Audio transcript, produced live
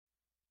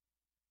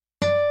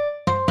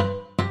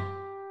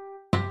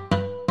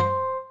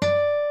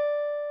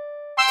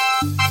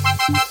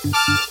Boom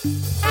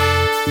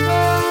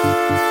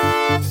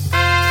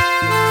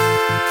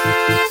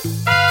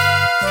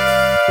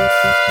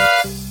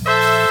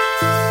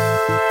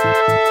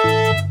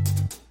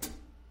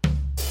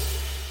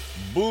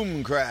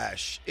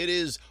crash. It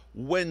is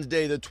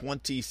Wednesday, the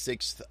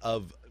 26th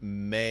of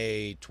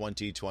May,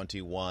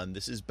 2021.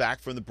 This is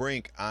Back from the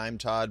Brink. I'm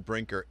Todd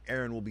Brinker.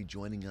 Aaron will be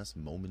joining us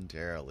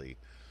momentarily.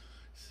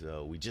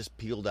 So we just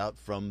peeled out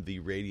from the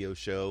radio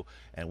show,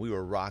 and we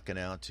were rocking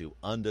out to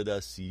Under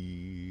the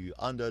Sea,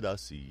 Under the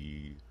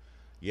Sea.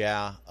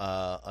 Yeah,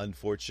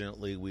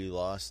 unfortunately, we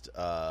lost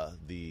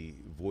the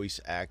voice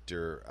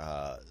actor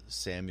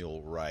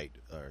Samuel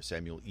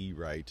E.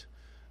 Wright,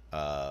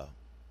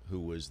 who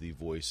was the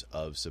voice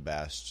of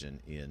Sebastian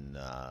in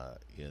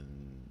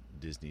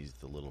Disney's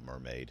The Little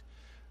Mermaid,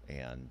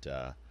 and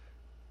it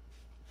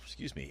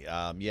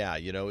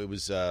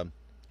was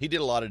he did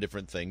a lot of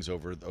different things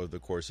over the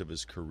course of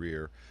his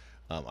career.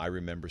 I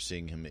remember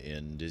seeing him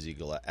in Dizzy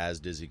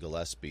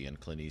Gillespie in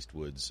Clint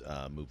Eastwood's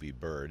movie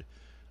Bird,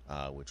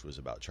 which was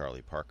about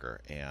Charlie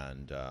Parker,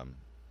 and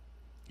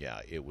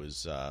it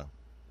was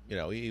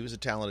he was a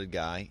talented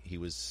guy. He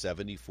was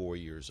 74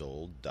 years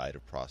old, died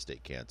of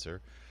prostate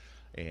cancer.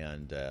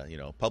 And,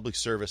 public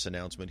service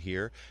announcement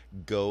here.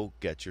 Go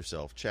get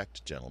yourself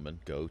checked, gentlemen.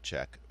 Go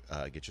check.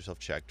 Get yourself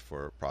checked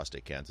for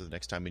prostate cancer. The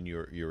next time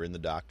you're in the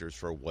doctors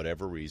for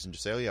whatever reason,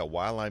 just say, oh, yeah,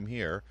 while I'm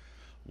here,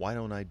 why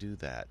don't I do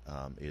that?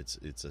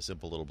 It's a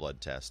simple little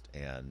blood test.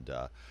 And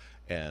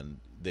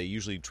they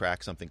usually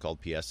track something called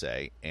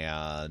PSA.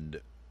 And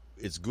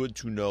it's good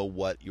to know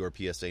what your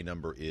PSA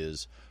number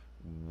is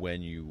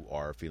when you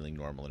are feeling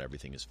normal and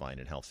everything is fine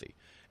and healthy.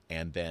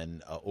 And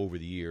then over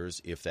the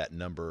years, if that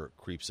number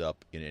creeps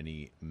up in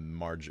any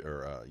margin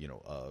or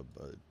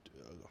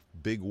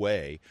big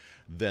way,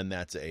 then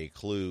that's a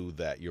clue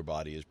that your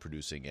body is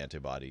producing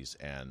antibodies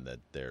and that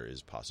there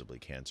is possibly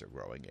cancer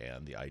growing.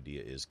 And the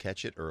idea is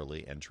catch it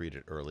early and treat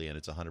it early, and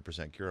it's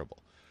 100%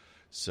 curable.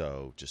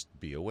 So just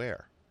be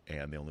aware.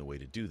 And the only way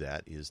to do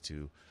that is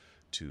to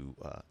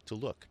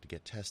look, to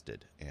get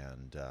tested,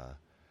 and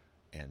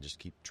just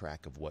keep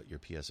track of what your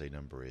PSA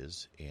number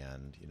is,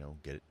 and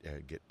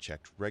get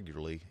checked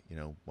regularly,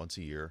 once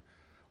a year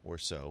or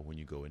so when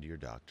you go into your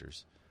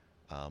doctors.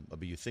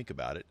 But you think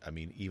about it, I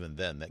mean, even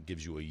then, that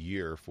gives you a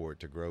year for it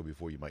to grow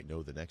before you might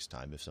know the next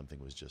time if something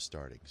was just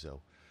starting.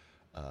 So,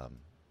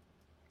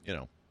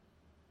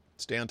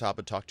 stay on top of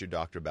it. Talk to your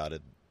doctor about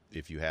it.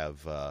 If you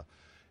have a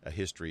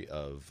history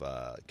of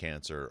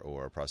cancer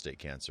or prostate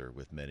cancer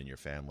with men in your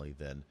family,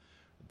 then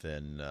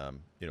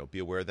be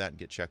aware of that and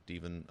get checked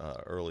even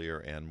earlier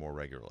and more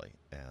regularly.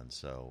 And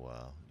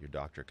so your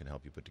doctor can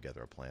help you put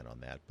together a plan on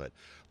that. But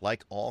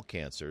like all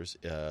cancers,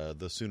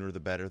 the sooner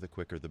the better, the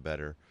quicker the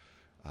better.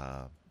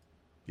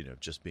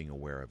 Just being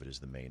aware of it is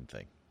the main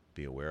thing.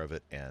 Be aware of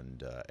it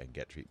and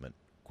get treatment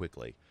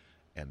quickly,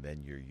 and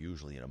then you're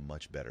usually in a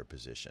much better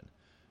position.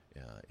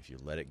 If you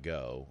let it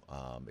go,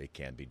 it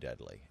can be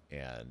deadly,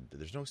 and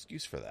there's no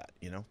excuse for that.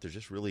 There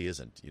just really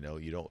isn't.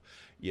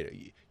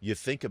 You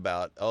think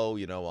about,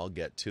 I'll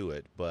get to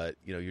it, but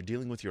you're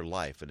dealing with your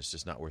life, and it's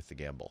just not worth the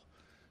gamble.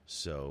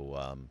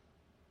 So,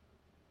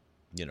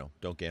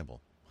 don't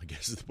gamble, I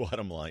guess is the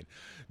bottom line.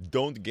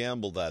 Don't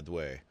gamble that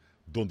way.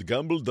 Don't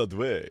gamble that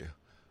way.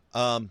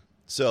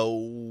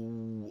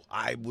 So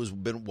I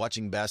been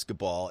watching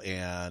basketball,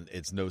 and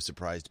it's no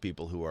surprise to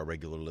people who are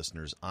regular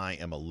listeners. I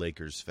am a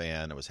Lakers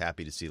fan. I was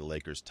happy to see the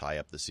Lakers tie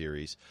up the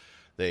series.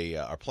 They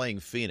are playing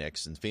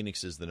Phoenix, and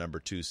Phoenix is the number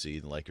 2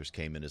 seed, and the Lakers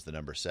came in as the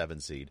number 7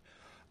 seed.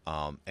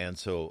 And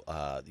so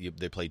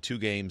they played 2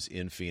 games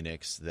in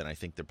Phoenix. Then I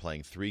think they're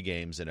playing 3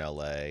 games in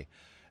L.A.,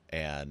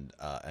 and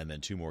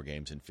then 2 more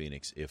games in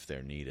Phoenix if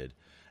they're needed.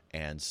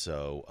 And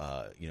so,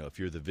 if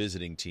you're the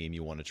visiting team,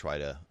 you want to try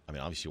to,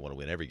 obviously you want to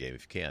win every game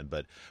if you can,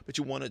 but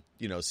you want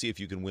to, see if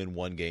you can win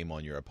one game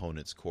on your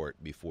opponent's court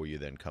before you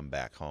then come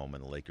back home.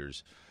 And the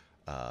Lakers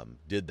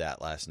did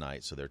that last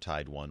night, so they're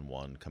tied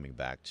 1-1 coming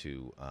back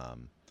to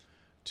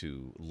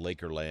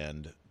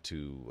Lakerland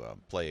to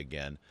play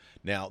again.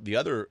 Now, the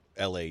other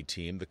LA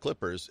team, the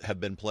Clippers, have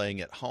been playing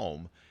at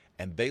home,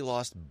 and they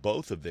lost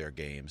both of their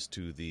games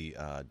to the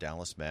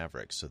Dallas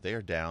Mavericks. So they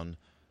are down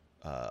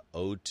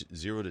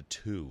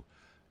 0-2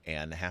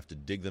 and have to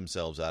dig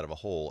themselves out of a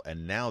hole,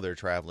 and now they're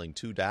traveling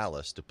to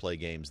Dallas to play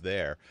games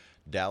there.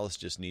 Dallas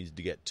just needs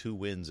to get 2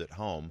 wins at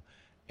home,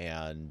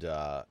 and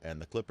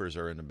the Clippers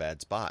are in a bad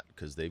spot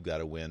because they've got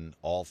to win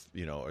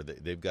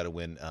they've got to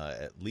win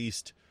at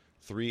least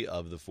 3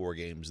 of the 4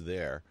 games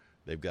there.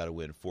 They've got to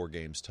win 4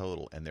 games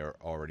total, and they're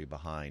already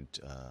behind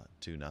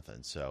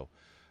 2-0. So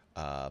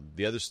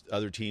the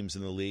other teams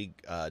in the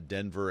league,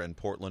 Denver and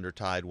Portland, are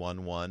tied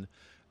 1-1.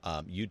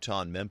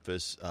 Utah and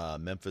Memphis.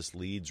 Memphis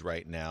leads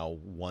right now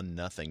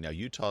 1-0. Now,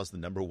 Utah's the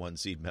number 1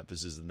 seed.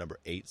 Memphis is the number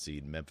 8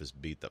 seed. Memphis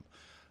beat them.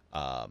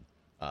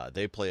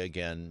 They play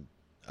again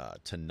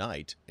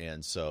tonight,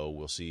 and so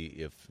we'll see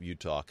if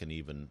Utah can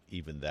even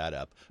that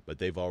up. But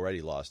they've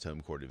already lost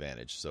home court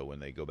advantage. So when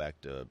they go back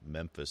to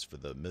Memphis for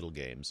the middle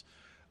games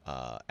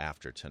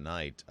after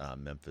tonight,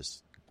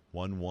 Memphis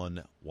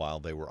 1-1 while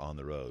they were on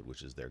the road,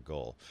 which is their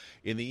goal.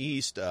 In the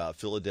East,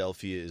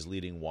 Philadelphia is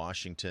leading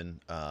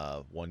Washington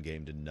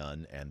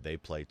 1-0, and they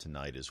play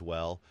tonight as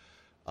well.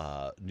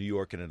 New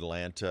York and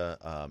Atlanta.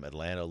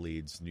 Atlanta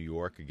leads New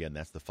York. Again,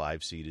 that's the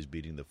 5 seed is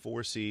beating the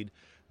 4 seed.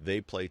 They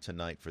play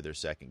tonight for their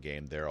second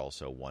game. They're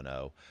also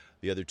 1-0.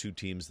 The other two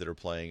teams that are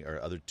playing, or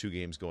other two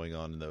games going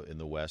on in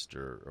the West,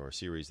 or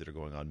series that are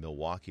going on,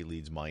 Milwaukee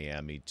leads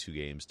Miami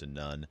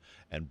 2-0,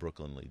 and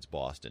Brooklyn leads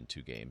Boston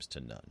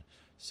 2-0.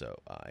 So,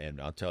 and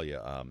I'll tell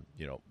you,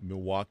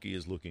 Milwaukee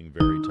is looking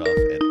very tough,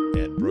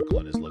 and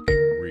Brooklyn is looking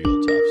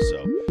real tough.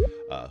 So,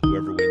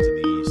 whoever wins in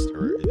the East,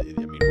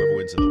 whoever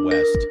wins in the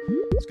West,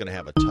 is going to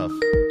have a tough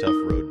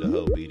road to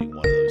hoe beating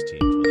one of those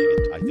teams when they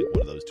get. I think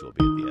one of those two will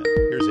be at the end.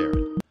 Here's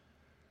Aaron.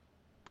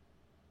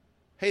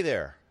 Hey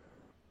there.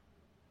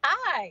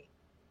 Hi.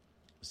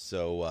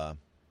 So,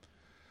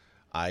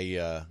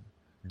 I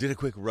did a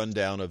quick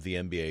rundown of the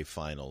NBA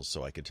Finals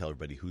so I could tell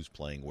everybody who's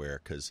playing where,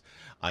 because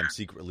I'm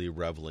secretly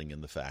reveling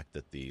in the fact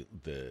that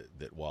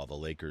that while the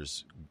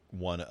Lakers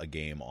won a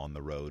game on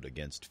the road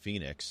against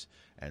Phoenix,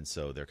 and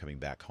so they're coming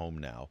back home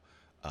now,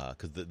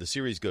 because the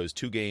series goes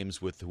 2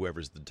 games with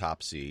whoever's the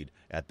top seed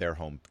at their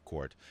home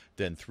court,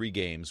 then 3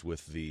 games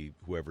with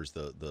whoever's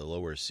the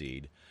lower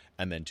seed,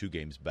 and then 2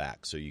 games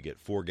back. So you get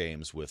 4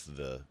 games with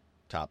the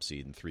top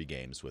seed and 3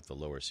 games with the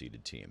lower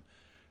seeded team.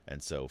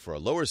 And so for a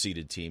lower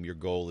seeded team, your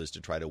goal is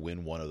to try to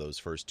win one of those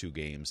first 2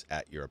 games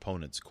at your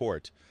opponent's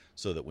court,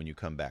 so that when you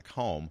come back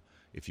home,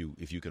 if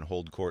you can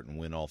hold court and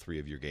win all 3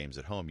 of your games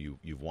at home,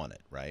 you've won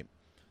it, right?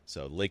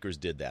 So the Lakers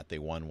did that. They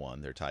won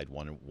 1. They're tied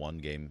one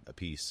game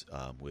apiece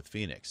with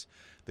Phoenix.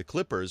 The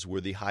Clippers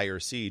were the higher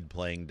seed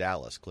playing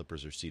Dallas.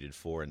 Clippers are seeded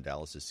 4 and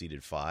Dallas is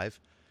seeded 5.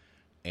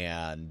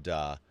 And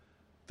the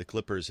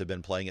Clippers have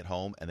been playing at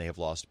home, and they have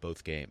lost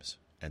both games.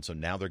 And so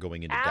now they're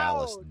going into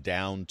Dallas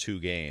down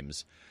 2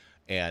 games.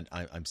 And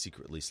I'm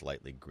secretly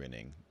slightly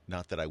grinning.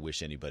 Not that I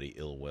wish anybody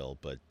ill will,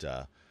 but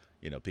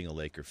being a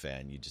Laker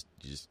fan, you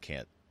just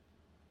can't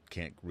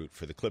root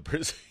for the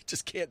Clippers.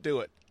 Just can't do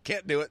it.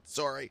 Can't do it.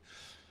 Sorry.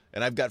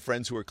 And I've got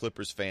friends who are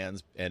Clippers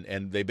fans,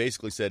 and they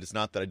basically said it's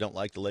not that I don't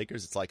like the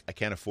Lakers. It's like I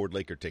can't afford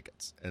Laker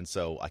tickets, and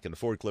so I can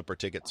afford Clipper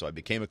tickets, so I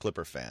became a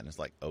Clipper fan. It's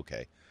like,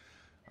 okay,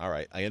 all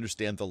right, I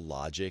understand the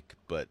logic,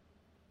 but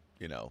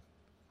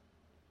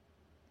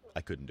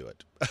I couldn't do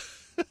it.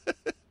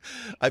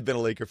 I've been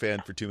a Laker fan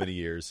for too many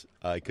years.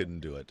 I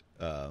couldn't do it,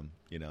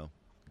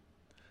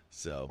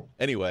 So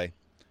anyway,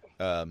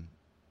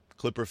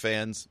 Clipper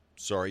fans,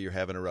 sorry you're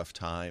having a rough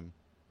time.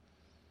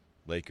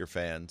 Laker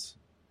fans,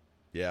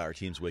 yeah, our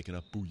team's waking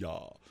up,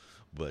 booyah.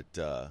 But,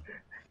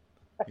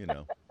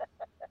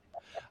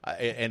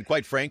 and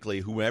quite frankly,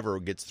 whoever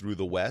gets through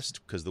the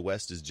West, because the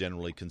West is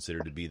generally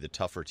considered to be the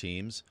tougher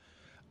teams,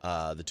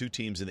 the 2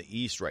 teams in the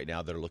East right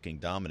now that are looking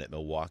dominant,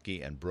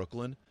 Milwaukee and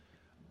Brooklyn,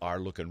 are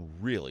looking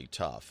really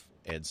tough.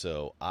 And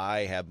so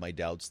I have my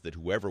doubts that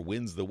whoever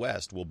wins the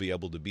West will be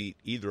able to beat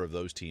either of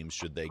those teams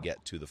should they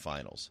get to the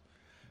finals.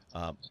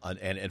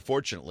 And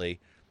fortunately,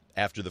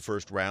 after the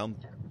first round,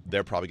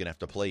 they're probably going to have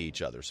to play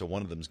each other. So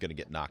one of them is going to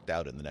get knocked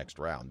out in the next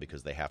round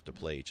because they have to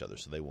play each other.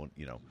 So they won't,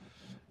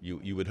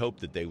 you would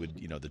hope that they would,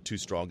 the 2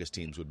 strongest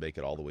teams would make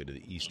it all the way to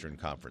the Eastern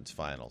Conference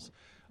Finals.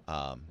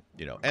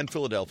 And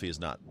Philadelphia is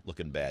not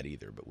looking bad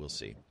either, but we'll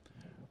see.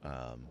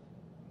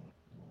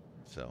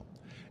 So,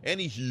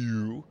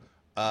 anywho,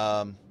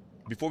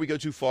 before we go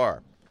too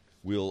far,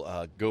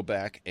 we'll go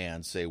back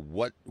and say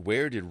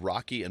where did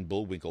Rocky and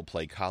Bullwinkle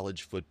play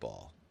college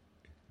football?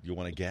 You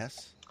want to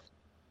guess?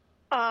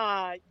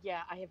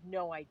 Yeah, I have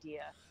no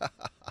idea.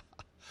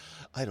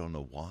 I don't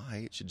know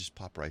why. It should just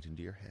pop right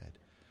into your head.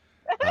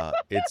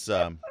 It's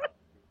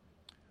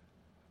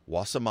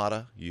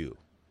Wasamata U.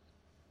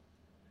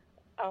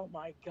 Oh,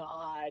 my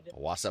God.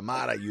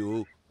 Wasamata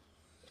U.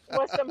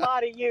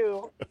 Wasamata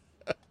U.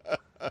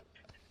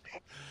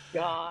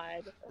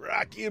 God.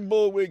 Rocky and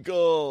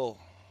Bullwinkle.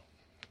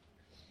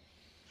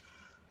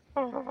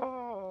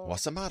 Oh.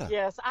 Wasamata.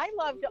 Yes, I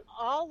loved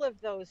all of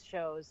those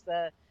shows.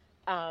 The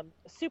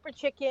Super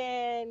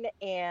Chicken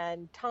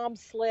and Tom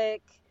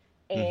Slick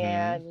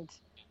and,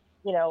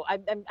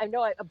 I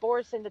know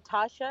Boris and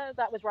Natasha.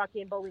 That was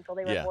Rocky and Bullwinkle.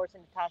 They were Boris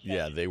and Natasha.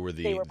 Yeah, they were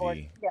the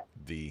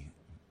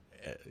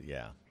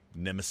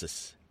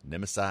Nemesis.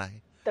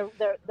 Nemesi.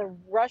 The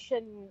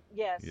Russian,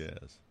 yes.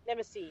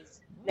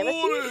 Nemesis.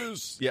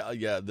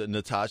 Yeah. The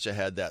Natasha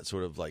had that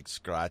sort of like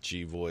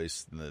scratchy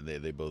voice.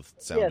 They both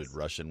sounded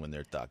Russian when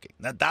they're talking.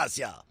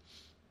 Natasha,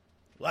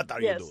 what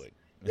are you doing?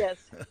 Yes.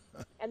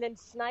 And then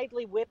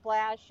Snidely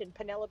Whiplash and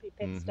Penelope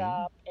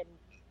Pitstop and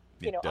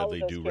all of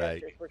those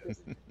characters were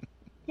just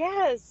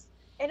yes,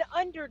 an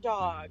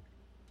underdog.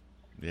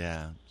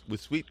 Yeah,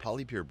 with sweet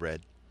Polly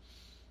purebred.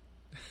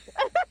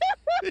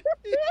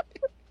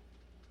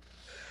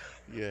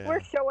 Yeah.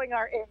 We're showing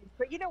our age,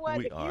 but you know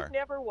what? If you've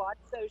never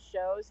watched those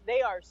shows,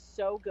 they are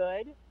so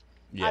good.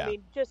 Yeah. I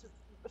mean, just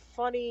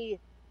funny,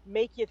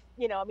 make you,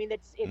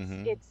 it's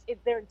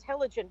they're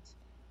intelligent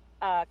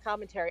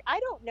commentary. I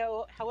don't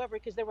know, however,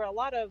 because there were a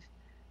lot of.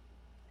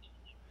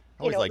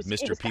 I always like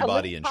Mr.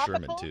 Peabody and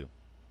Sherman too.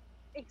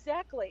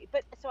 exactly.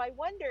 But so I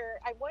wonder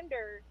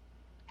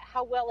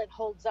how well it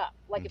holds up.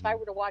 Like if I Hmm.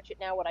 were to watch it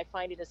now, would I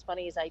find it as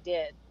funny as I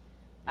did?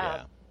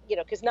 Um,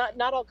 Yeah. because not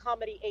all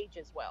comedy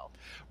ages well.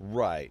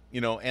 Right.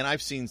 And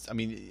I've seen, I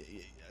mean,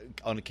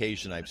 on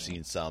occasion I've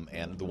seen some,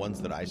 and the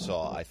ones that I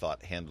saw I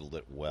thought handled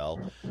it well.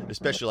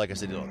 Especially, like I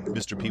said,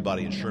 Mr.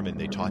 Peabody and Sherman,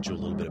 they taught you a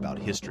little bit about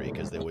history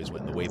because they always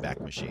went in the Wayback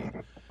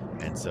Machine.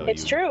 And so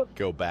It's you true.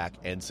 go back,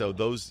 and so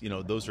those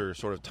are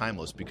sort of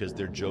timeless because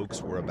their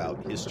jokes were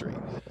about history.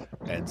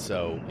 And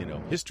so,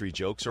 history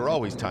jokes are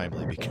always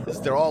timely because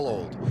they're all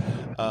old.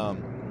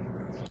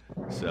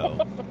 So,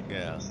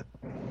 yeah.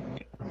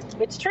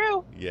 It's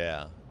true.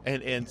 Yeah,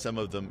 and some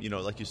of them,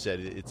 like you said,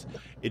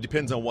 it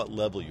depends on what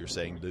level you're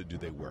saying do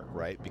they work,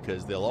 right?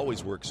 Because they'll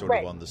always work sort of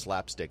Right. on the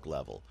slapstick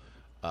level.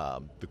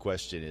 The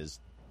question is,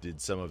 did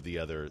some of the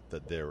other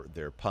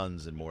their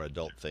puns and more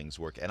adult things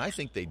work? And I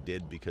think they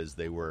did because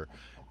they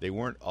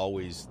weren't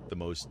always the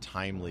most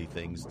timely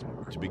things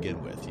to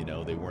begin with.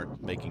 They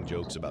weren't making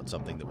jokes about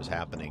something that was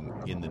happening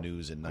in the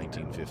news in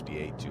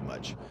 1958 too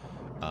much.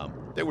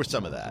 There was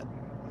some of that.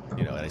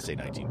 And I say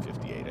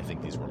 1958. I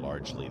think these were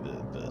largely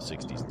the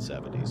 60s and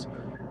 70s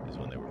is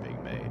when they were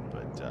being made.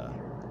 But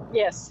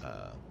Yes.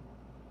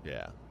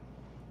 yeah,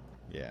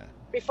 yeah,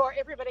 Before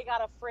everybody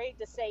got afraid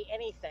to say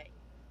anything.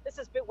 This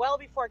is well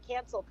before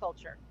cancel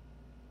culture,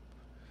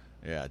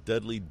 yeah.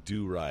 Dudley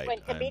Do Right.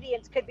 when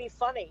comedians could be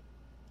funny.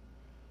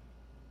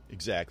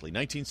 Exactly.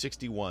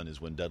 1961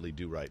 is when Dudley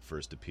Do Right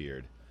first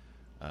appeared.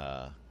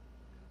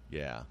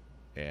 Yeah,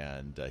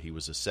 and he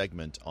was a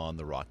segment on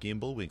the Rocky and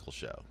Bullwinkle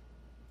show.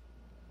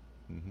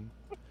 Hmm.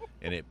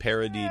 And it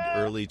parodied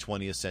early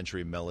 20th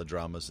century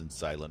melodramas and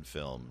silent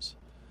films.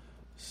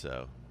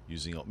 So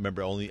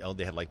remember, only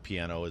they had like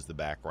piano as the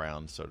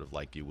background, sort of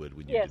like you would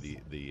when you Yes.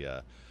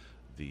 do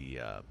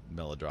the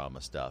melodrama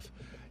stuff.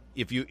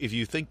 If you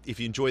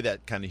enjoy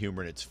that kind of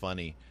humor and it's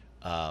funny,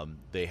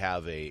 they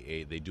have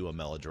they do a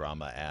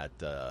melodrama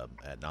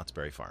at Knott's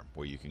Berry Farm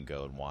where you can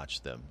go and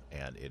watch them,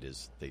 and it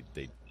is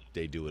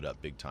they do it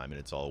up big time, and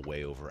it's all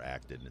way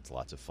overacted, and it's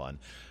lots of fun.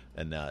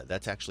 And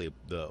that's actually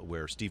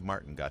where Steve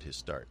Martin got his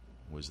start,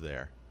 was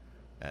there.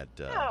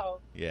 Oh.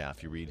 Yeah,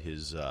 if you read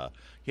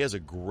he has a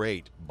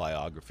great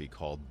biography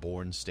called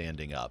Born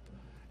Standing Up,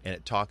 and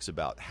it talks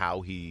about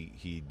how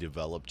he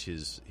developed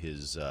his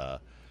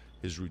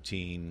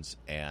routines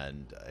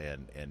and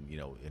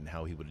and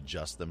how he would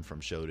adjust them from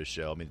show to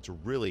show. I mean,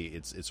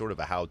 it's sort of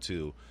a how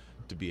to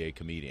be a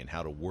comedian,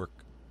 how to work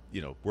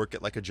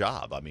it like a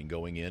job. I mean,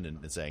 going in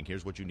and saying,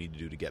 here's what you need to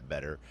do to get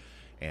better,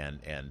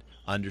 and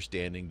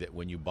understanding that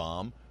when you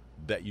bomb,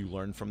 that you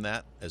learn from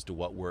that as to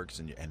what works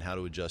and how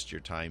to adjust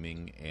your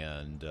timing,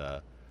 and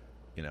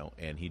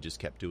and he just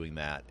kept doing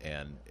that,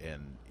 and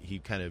he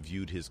kind of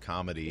viewed his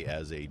comedy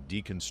as a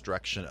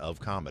deconstruction of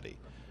comedy.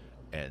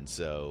 And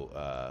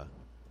so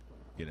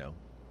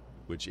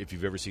which, if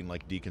you've ever seen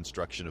like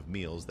deconstruction of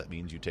meals, that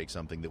means you take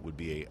something that would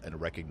be a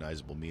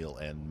recognizable meal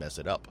and mess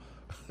it up.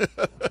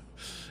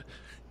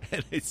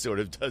 And it sort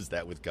of does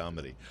that with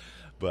comedy,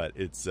 but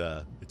it's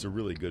a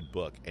really good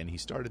book, and he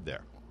started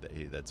there.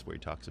 That's where he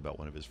talks about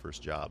one of his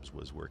first jobs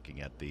was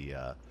working at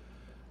the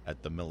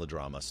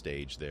melodrama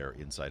stage there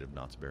inside of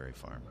Knott's Berry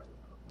Farm.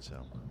 So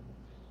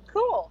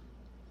Cool.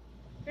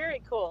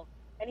 Very cool.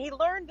 And he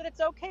learned that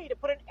it's okay to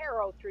put an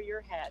arrow through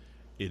your head.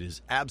 it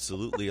is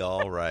absolutely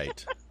all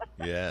right.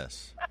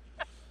 Yes,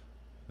 You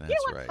that's know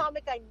what right.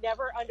 comic I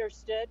never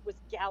understood was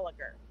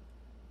Gallagher.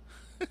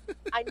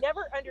 I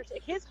never understood.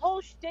 His whole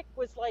shtick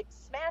was like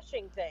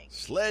smashing things.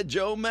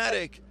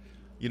 Sledge-o-matic.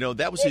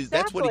 That was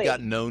that's what he Exactly.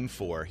 got known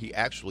for. He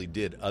actually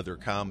did other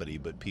comedy,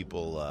 but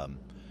people,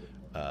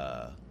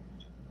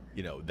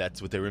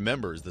 that's what they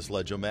remember is the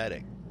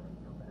Sledge-o-matic.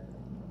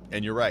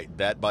 And you're right.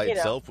 That by You know.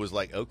 itself was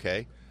like,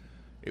 okay.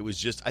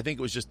 I think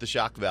it was just the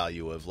shock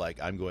value of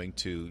like, I'm going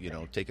to,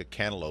 take a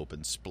cantaloupe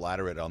and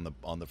splatter it on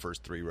the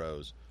first three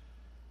rows.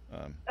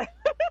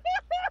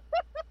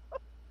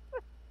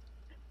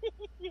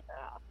 Yeah.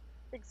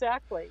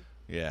 Exactly.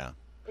 Yeah.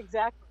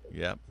 Exactly.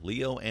 Yeah.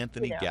 Leo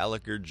Anthony You know.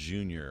 Gallagher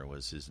Jr.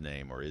 was his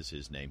name, or is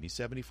his name. He's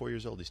 74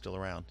 years old. He's still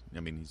around.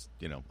 I mean, he's,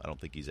 I don't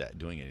think he's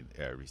doing any,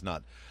 he's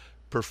not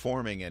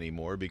performing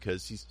anymore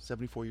because he's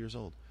 74 years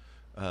old.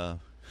 Do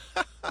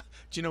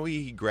you know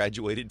he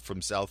graduated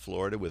from South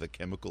Florida with a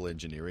chemical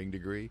engineering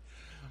degree?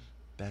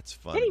 That's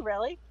funny. Did he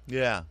really?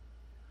 Yeah.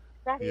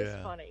 That is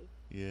Yeah. funny.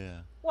 Yeah.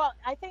 Well,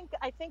 I think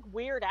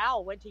Weird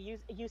Al went to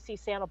UC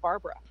Santa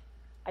Barbara.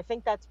 I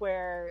think that's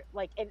where,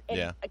 like, and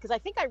Yeah. because I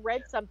think I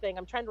read something.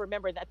 I'm trying to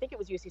remember. I think it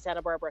was UC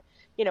Santa Barbara.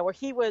 Where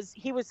he was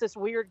this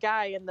weird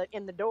guy in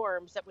the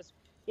dorms that was,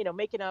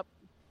 making up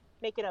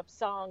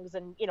songs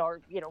and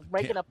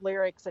making up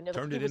lyrics, and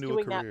Turned he it was into a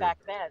doing that career. back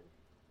then.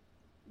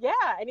 Yeah,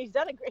 and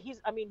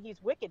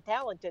he's wicked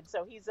talented.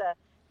 So he's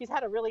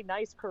had a really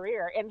nice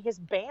career, and his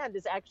band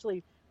is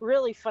actually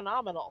really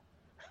phenomenal.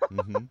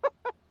 Hmm.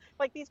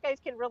 Like, these guys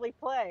can really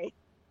play.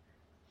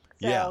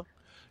 So, Yeah.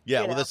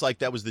 Yeah, you well, know.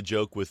 that was the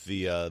joke with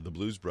the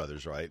Blues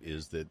Brothers, right?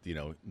 Is that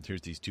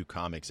here's these two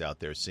comics out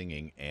there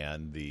singing,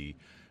 and the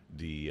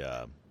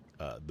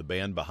the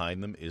band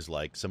behind them is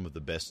like some of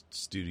the best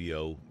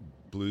studio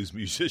blues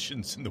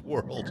musicians in the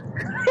world.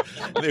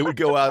 They would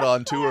go out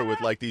on tour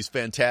with like these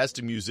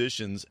fantastic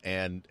musicians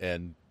and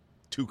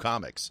two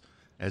comics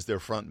as their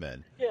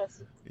frontmen.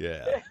 Yes.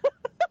 Yeah.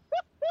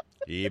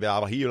 Yeah,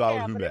 but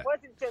it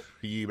wasn't just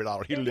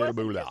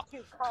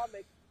two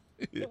comics.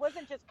 It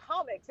wasn't just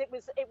comics. It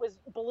was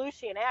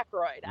Belushi and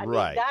Aykroyd. I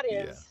Right, mean, that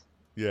is.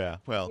 Yeah.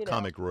 Well, You know.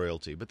 comic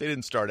royalty, but they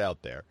didn't start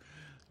out there,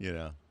 you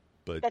know.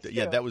 But That's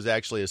yeah, true. that was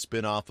actually a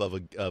spin-off of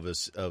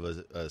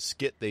a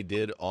skit they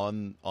did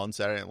on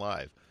Saturday Night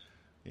Live,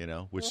 you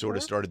know, which sort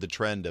of started the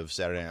trend of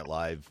Saturday Night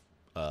Live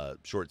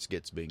short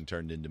skits being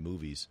turned into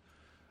movies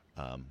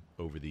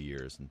over the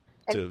years and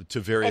to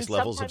various and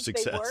levels of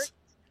sometimes they success.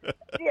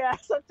 Yeah,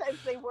 sometimes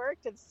they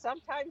worked and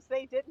sometimes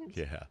they didn't.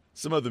 Yeah,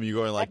 some of them you're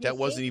going like, Have you that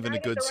wasn't seen even a Night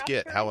at good the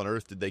skit. Roxbury? How on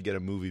earth did they get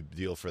a movie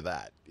deal for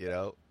that? You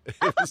know, it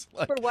was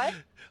like, For what?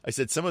 I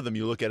said some of them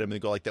you look at them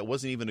and go like, that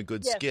wasn't even a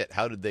good Yes. skit.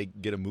 How did they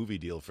get a movie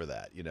deal for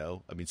that? You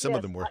know, I mean, some of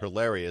Yes, them were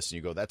hilarious, and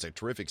you go, that's a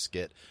terrific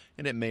skit,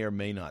 and it may or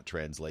may not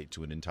translate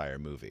to an entire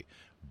movie.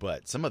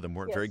 But some of them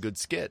weren't very Yes. good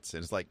skits,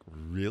 and it's like,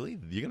 really,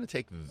 you're going to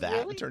take that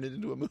Really? and turn it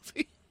into a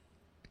movie?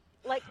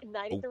 Like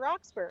Night at the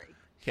Roxbury.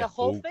 Yeah, The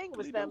whole thing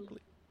was them,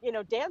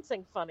 okey-dokey.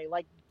 dancing funny,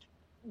 like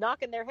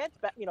knocking their heads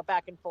back,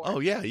 back and forth. Oh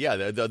yeah.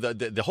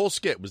 The whole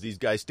skit was these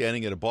guys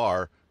standing at a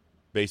bar,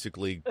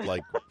 basically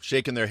like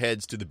shaking their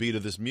heads to the beat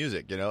of this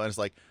music, you know. And it's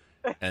like,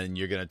 and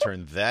you're going to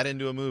turn that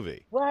into a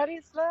movie? What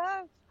is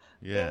love?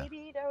 Yeah.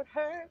 Baby, don't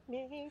hurt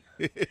me.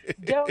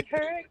 Don't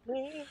hurt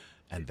me.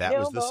 And that no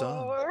was the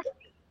song. more.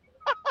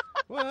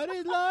 What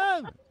is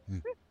love?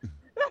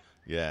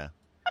 Yeah.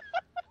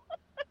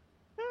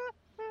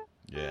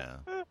 Yeah.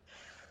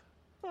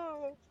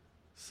 Oh,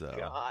 So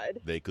God.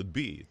 they could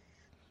be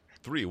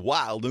three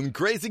wild and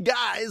crazy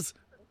guys.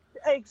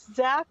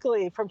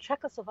 Exactly. From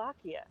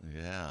Czechoslovakia.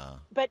 Yeah.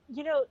 But,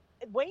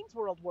 Wayne's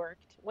World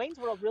worked. Wayne's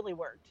World really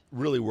worked.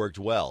 Really worked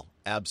well.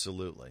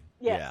 Absolutely.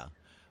 Yes. Yeah.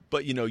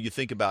 But, you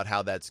think about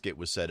how that skit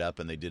was set up,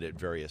 and they did it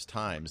various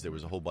times. There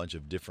was a whole bunch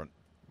of different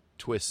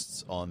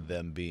twists on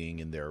them being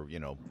in their,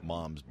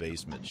 mom's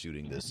basement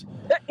shooting this,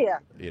 Yeah,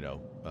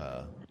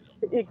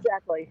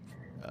 exactly.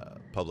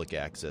 public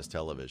access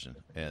television.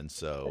 And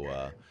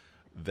so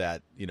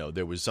that,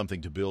 there was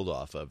something to build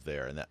off of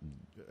there. And that,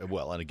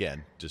 well, and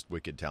again, just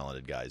wicked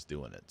talented guys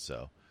doing it.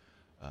 So,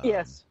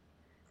 Yes.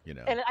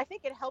 And I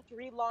think it helped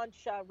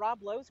relaunch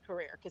Rob Lowe's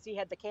career because he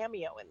had the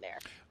cameo in there.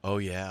 oh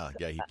yeah.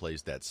 Yeah. He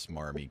plays that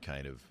smarmy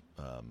kind of,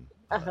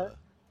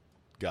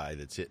 guy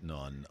that's hitting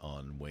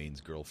on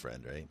Wayne's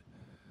girlfriend, right?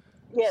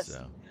 Yes.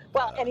 So,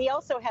 Well, and he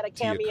also had a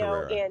Tia cameo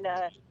Carrera. in,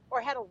 or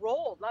had a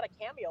role, not a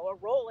cameo, a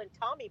role in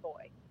Tommy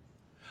Boy.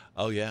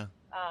 oh yeah.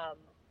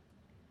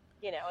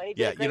 And he did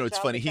Yeah, a great it's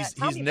job funny. with He's that.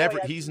 Tommy never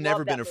Boy, I he's love never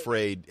that been movie.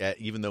 afraid.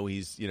 Even though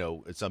he's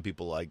some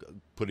people like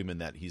put him in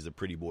that he's a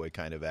pretty boy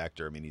kind of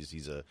actor. I mean,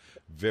 he's a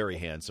very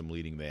handsome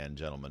leading man,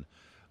 gentleman.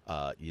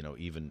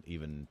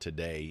 Even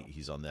today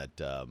he's on that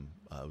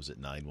was it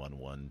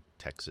 911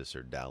 Texas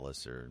or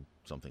Dallas or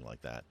something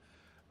like that.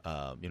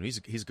 He's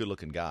a good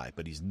looking guy,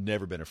 but he's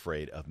never been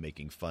afraid of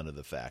making fun of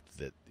the fact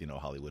that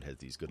Hollywood has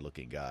these good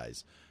looking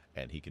guys.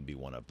 And he can be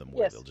one of them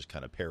where Yes. they'll just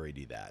kind of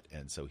parody that.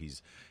 And so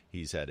he's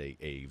had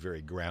a very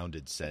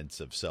grounded sense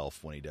of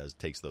self when he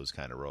takes those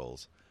kind of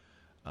roles,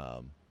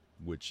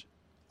 which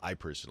I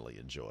personally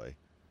enjoy.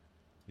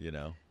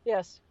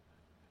 Yes.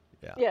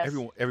 Yeah. Yes.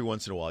 Every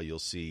once in a while you'll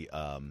see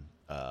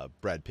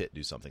Brad Pitt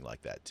do something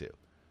like that too.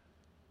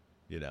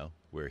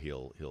 Where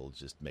he'll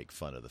just make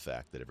fun of the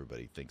fact that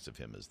everybody thinks of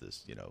him as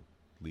this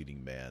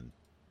leading man,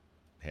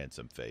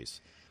 handsome face,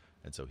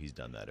 and so he's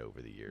done that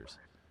over the years.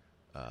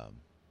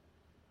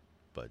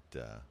 But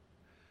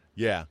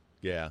yeah,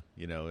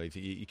 if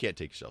you can't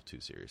take yourself too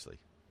seriously.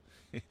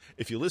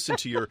 If you listen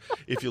to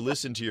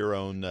your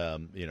own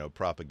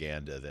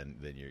propaganda, then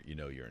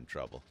you're in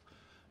trouble.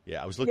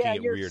 Yeah, I was looking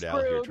at you're Weird Al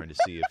here, screwed. trying to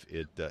see if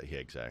it. Yeah,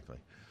 exactly.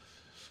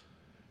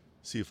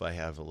 See if I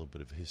have a little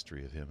bit of a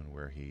history of him and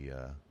where he.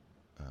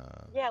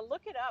 Yeah,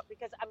 look it up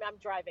because I'm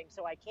driving,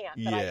 so I can't.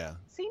 But Yeah.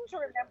 I seem to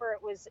remember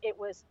it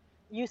was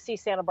UC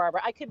Santa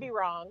Barbara. I could be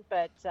wrong,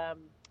 but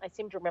I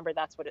seem to remember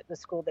that's the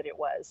school that it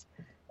was.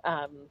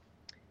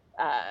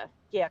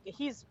 Yeah,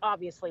 he's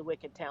obviously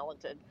wicked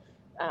talented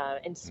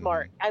and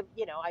smart. I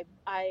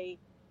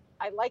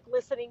like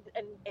listening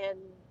and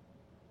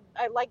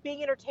I like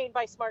being entertained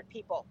by smart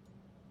people.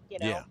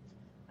 Yeah.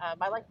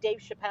 I like Dave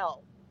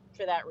Chappelle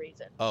for that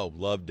reason. Oh,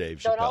 love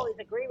Dave Don't Chappelle. always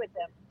agree with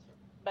him,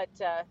 but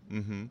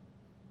Mm-hmm.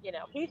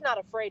 he's not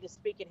afraid to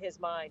speak in his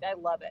mind. I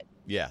love it.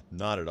 Yeah,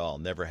 not at all.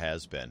 Never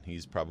has been.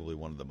 He's probably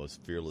one of the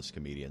most fearless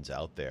comedians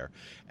out there.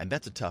 And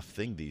that's a tough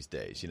thing these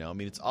days. I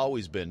mean, it's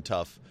always been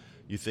tough.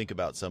 You think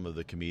about some of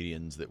the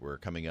comedians that were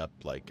coming up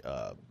like,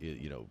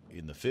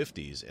 in the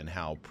 50s and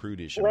how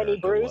prudish Lenny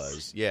America Bruce.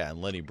 was. Yeah, and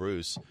Lenny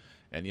Bruce.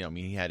 And,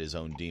 he had his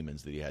own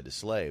demons that he had to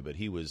slay. But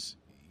he was,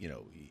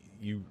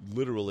 you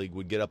literally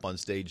would get up on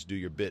stage, do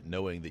your bit,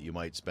 knowing that you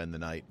might spend the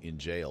night in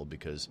jail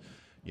because –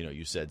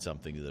 you said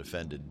something that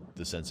offended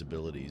the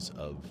sensibilities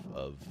of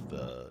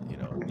the,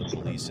 the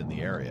police in the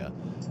area.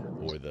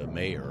 or the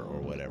mayor or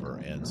whatever,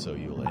 and so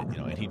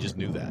and he just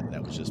knew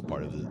that was just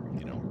part of the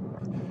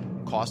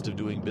cost of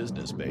doing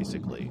business,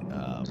 basically.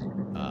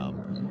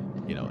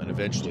 And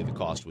eventually the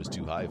cost was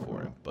too high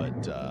for him,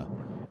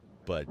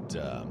 but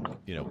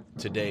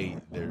today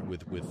there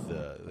with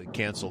the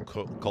cancel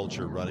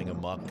culture running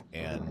amok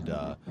and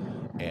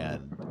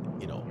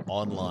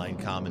online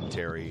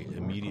commentary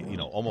immediate,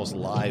 almost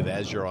live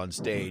as you're on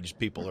stage,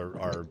 people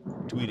are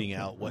tweeting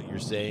out what you're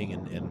saying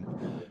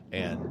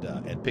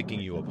and picking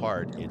you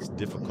apart. It's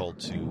difficult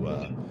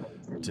to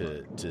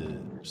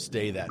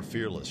stay that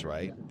fearless,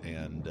 right?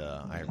 And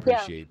I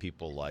appreciate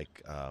people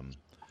like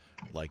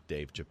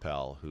Dave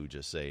Chappelle, who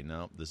just say,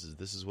 no, this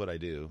is what I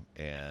do,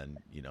 and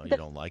you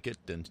don't like it,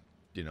 then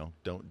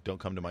don't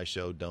come to my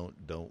show. Don't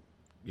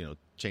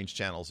change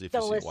channels if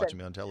you see watching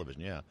me on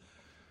television. Yeah,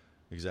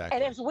 exactly.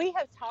 And as we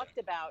have talked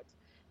about,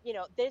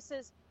 this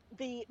is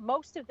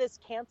most of this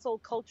cancel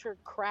culture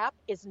crap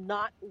is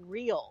not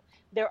real.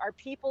 There are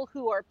people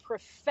who are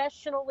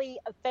professionally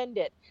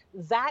offended.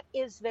 That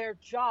is their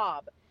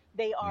job.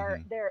 They are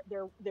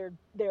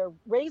their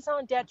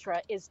raison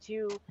d'etre is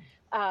to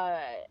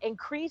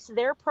increase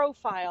their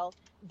profile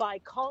by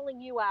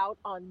calling you out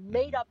on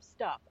made up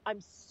stuff.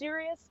 I'm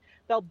serious.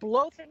 They'll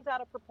blow things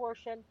out of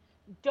proportion.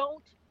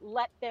 Don't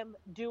let them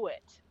do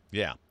it.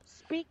 Yeah.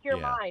 Speak your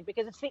mind,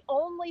 because it's the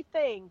only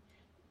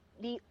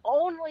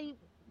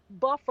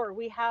buffer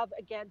we have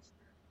against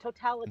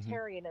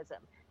totalitarianism.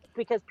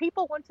 Because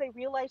people, once they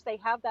realize they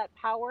have that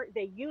power,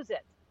 they use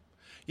it.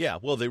 Yeah,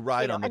 well, they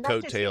ride on the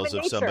coattails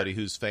of somebody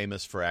who's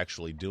famous for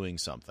actually doing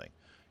something,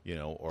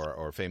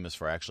 or famous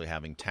for actually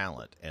having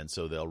talent. And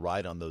so they'll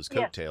ride on those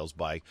coattails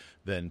by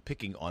then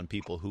picking on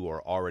people who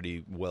are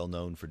already well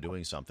known for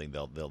doing something.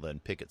 They'll then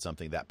pick at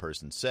something that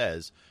person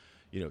says,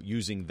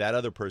 using that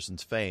other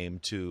person's fame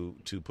to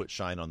put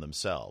shine on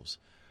themselves.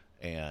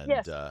 And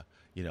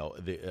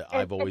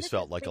I've always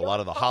felt like a lot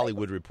of the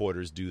Hollywood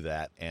reporters do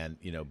that, and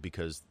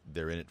because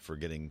they're in it for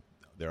getting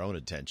their own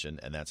attention,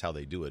 and that's how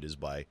they do it, is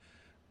by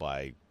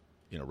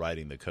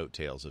riding the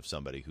coattails of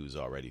somebody who's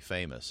already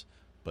famous.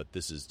 But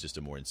this is just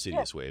a more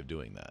insidious way of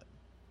doing that.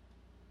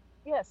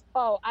 Yes.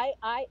 Oh,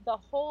 I the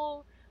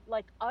whole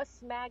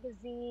Us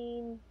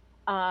magazine,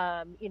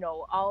 all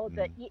of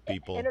the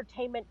People.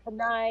 Entertainment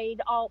Tonight,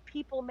 all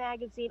People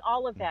magazine,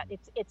 all of that.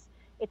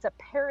 It's a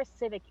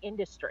parasitic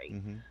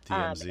industry.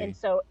 TMZ. And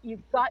so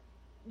you've got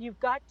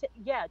to,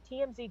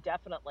 TMZ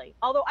definitely.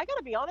 Although I got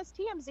to be honest,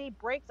 TMZ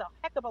breaks a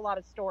heck of a lot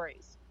of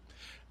stories.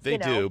 They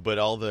do, but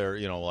all their,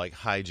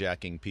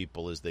 hijacking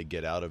people as they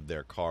get out of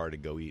their car to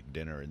go eat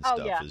dinner and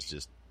stuff is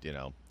just,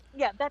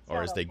 that's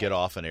or as they get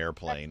off an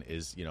airplane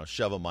is,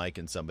 shove a mic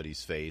in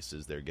somebody's face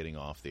as they're getting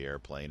off the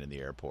airplane in the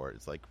airport.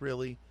 It's like,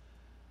 really?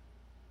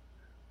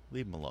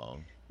 Leave them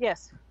alone.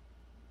 Yes.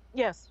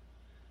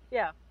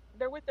 Yeah.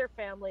 They're with their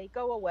family.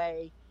 Go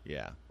away.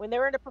 Yeah. When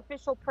they're in a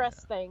official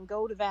press thing,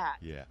 go to that.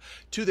 Yeah.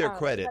 To their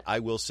credit, I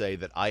will say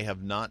that I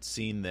have not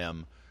seen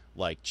them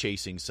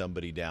chasing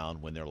somebody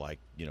down when they're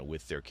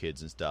with their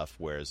kids and stuff.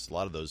 Whereas a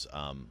lot of those,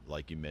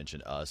 like you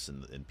mentioned, Us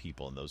and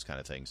People and those kind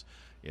of things,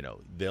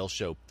 they'll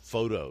show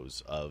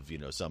photos of,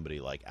 somebody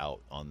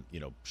out on,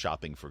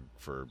 shopping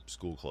for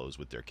school clothes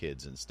with their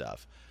kids and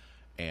stuff.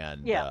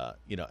 And,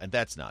 and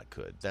that's not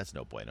good. That's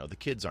no bueno. The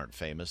kids aren't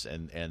famous.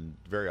 And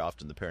very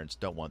often the parents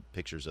don't want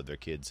pictures of their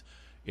kids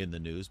in the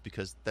news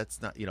because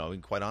that's not,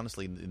 quite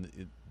honestly,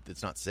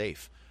 it's not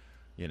safe.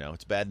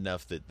 It's bad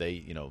enough that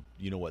they,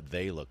 what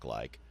they look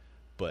like.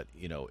 But,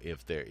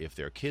 if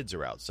their kids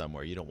are out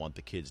somewhere, you don't want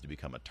the kids to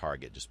become a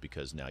target just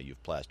because now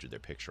you've plastered their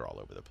picture all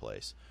over the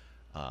place.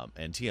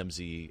 And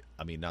TMZ,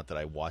 I mean, not that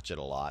I watch it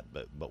a lot,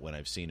 but when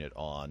I've seen it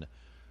on,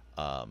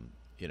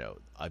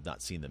 I've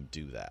not seen them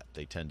do that.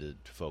 They tend to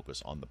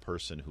focus on the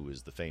person who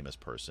is the famous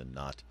person,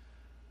 not,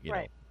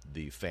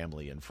 the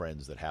family and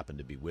friends that happen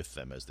to be with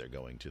them as they're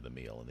going to the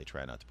meal. And they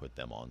try not to put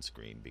them on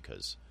screen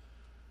because,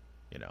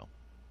 I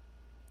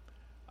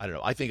don't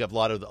know. I think a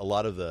lot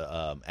of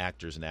the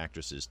actors and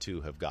actresses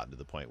too have gotten to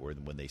the point where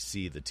when they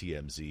see the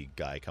TMZ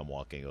guy come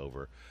walking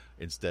over,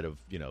 instead of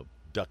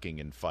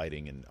ducking and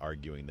fighting and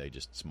arguing, they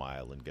just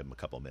smile and give him a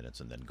couple minutes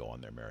and then go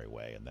on their merry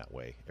way, and that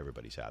way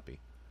everybody's happy.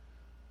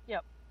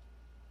 Yep.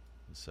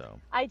 So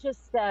I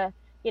just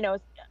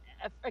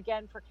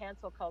again, for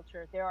cancel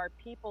culture, there are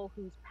people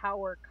whose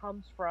power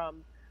comes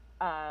from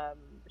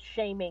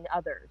shaming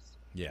others.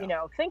 Yeah.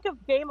 Think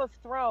of Game of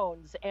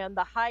Thrones and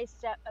the High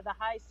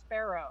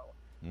Sparrow.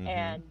 Mm-hmm.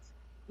 And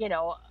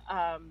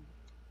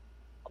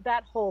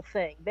that whole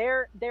thing,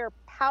 their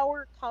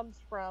power comes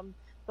from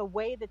the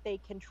way that they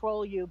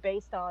control you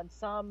based on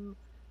some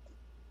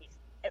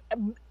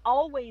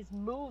always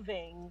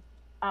moving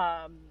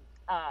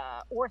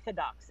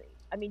orthodoxy.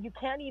 I mean, you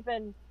can't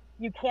even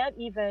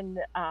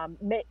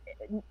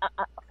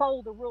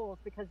follow the rules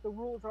because the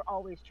rules are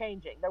always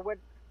changing.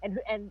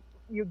 And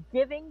you're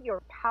giving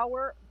your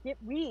power.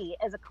 We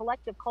as a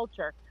collective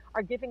culture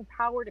are giving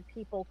power to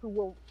people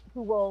who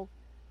will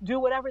do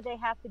whatever they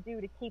have to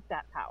do to keep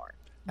that power.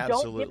 Don't give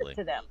Absolutely. it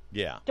to them.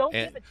 Yeah. Don't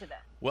And give it to them.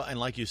 well, and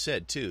like you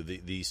said too,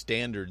 the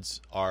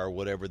standards are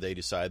whatever they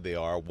decide they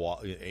are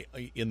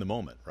in the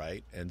moment,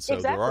 right? And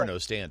so there are Exactly. no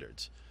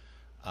standards.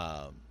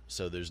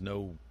 So there's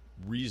no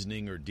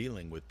reasoning or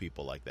dealing with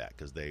people like that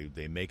because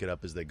they make it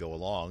up as they go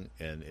along,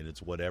 and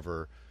it's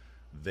whatever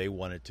they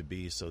want it to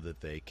be so that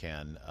they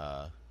can,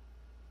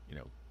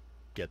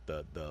 get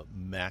the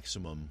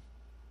maximum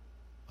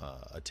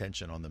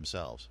attention on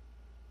themselves.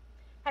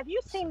 Have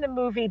you So, seen the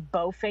movie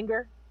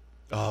Bowfinger?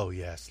 oh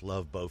yes,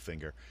 love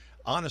Bowfinger.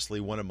 Honestly,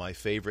 one of my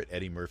favorite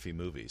Eddie Murphy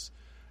movies,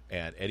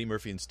 and Eddie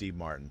Murphy and Steve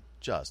Martin,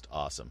 just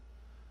awesome,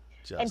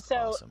 And just so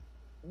awesome.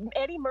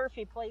 Eddie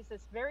Murphy plays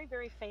this very,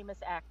 very famous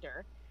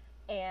actor.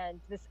 And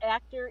this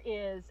actor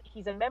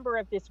he's a member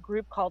of this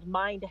group called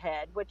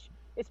Mindhead, which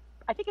is,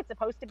 I think it's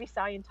supposed to be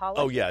Scientology.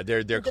 Oh yeah, they're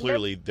He's a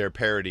clearly they're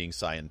parodying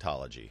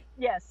Scientology.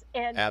 Yes.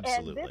 And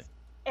Absolutely. this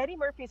Eddie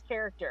Murphy's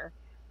character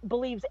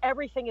believes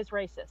everything is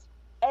racist.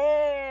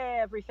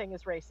 Everything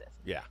is racist.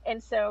 Yeah.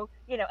 And so,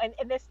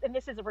 and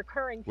this is a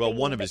recurring Well, theme.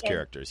 one of his And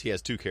characters. He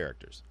has two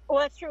characters. well,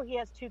 that's true. He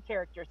has two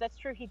characters. That's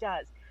true. He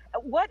does.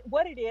 What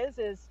it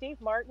is Steve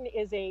Martin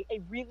is a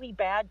really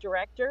bad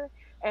director,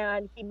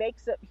 and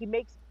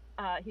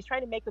he's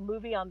trying to make a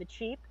movie on the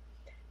cheap,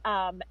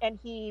 and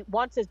he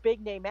wants his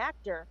big name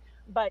actor,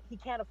 but he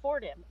can't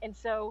afford him, and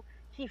so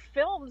he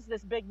films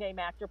this big name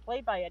actor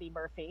played by Eddie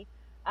Murphy.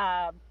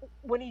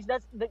 When he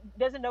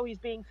doesn't know he's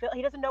being filmed,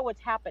 he doesn't know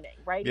what's happening,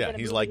 right? Yeah,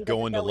 he's like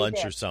going to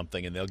lunch or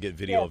something, and they'll get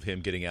video Yes. of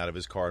him getting out of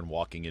his car and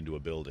walking into a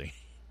building.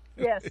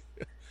 Yes,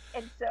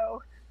 and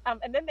so.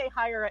 And then they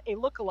hire a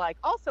lookalike,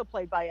 also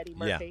played by Eddie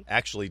Yeah, Murphy.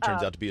 actually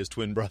turns out to be his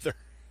twin brother.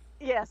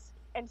 Yes,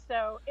 and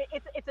so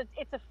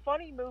it's a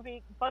funny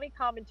movie, funny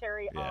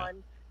commentary Yeah.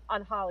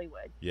 on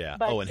Hollywood. Yeah.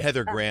 But, Oh, and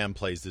Heather Graham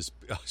plays this.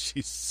 Oh,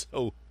 she's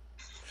so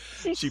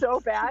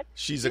bad.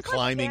 she's She's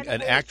like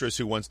an actress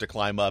who wants to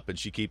climb up, and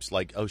she keeps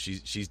like, oh,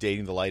 she's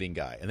dating the lighting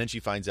guy, and then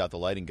she finds out the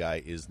lighting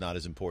guy is not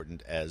as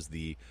important as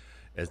the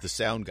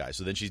sound guy.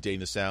 So then she's dating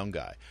the sound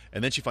guy,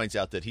 and then she finds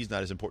out that he's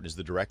not as important as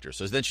the director.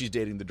 So then she's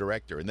dating the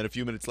director, and then a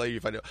few minutes later you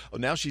find out, oh,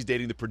 now she's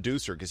dating the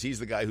producer because he's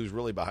the guy who's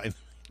really behind.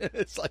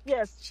 It's like,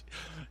 Yes.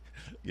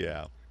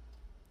 yeah.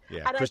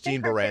 And I Christine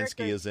think her Baranski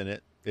character- is in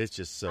it. It's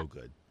just so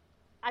good.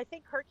 I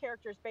think her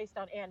character is based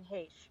on Anne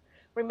Heche.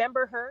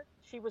 Remember her?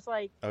 She was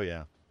like, Oh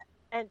yeah,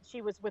 and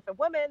she was with a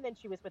woman. Then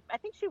I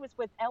think she was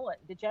with Ellen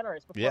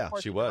DeGeneres before. yeah,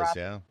 Portia she de was. Rossi.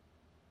 Yeah,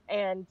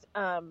 And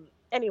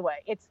anyway,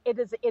 it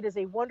is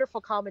a wonderful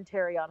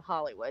commentary on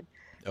Hollywood.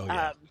 oh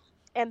yeah,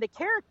 And the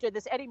character,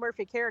 this Eddie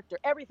Murphy character,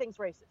 everything's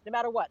racist, no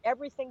matter what.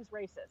 Everything's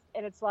racist,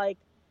 and it's like,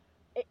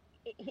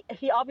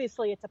 he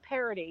obviously, it's a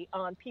parody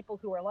on people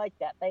who are like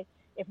that.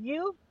 If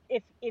you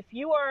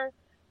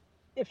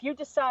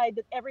decide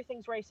that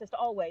everything's racist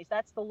always,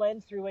 that's the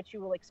lens through which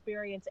you will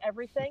experience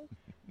everything.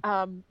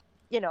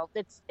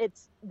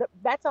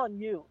 That's on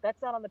you.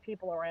 That's not on the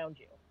people around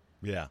you.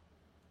 yeah,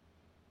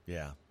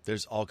 yeah.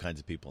 There's all kinds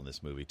of people in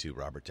this movie too.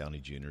 Robert Downey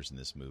Jr.'s in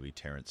this movie.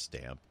 Terrence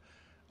Stamp.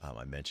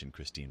 I mentioned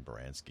Christine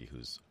Baranski,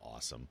 who's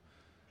awesome.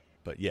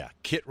 But yeah,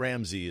 Kit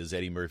Ramsey is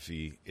Eddie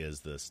Murphy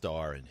is the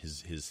star, and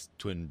his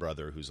twin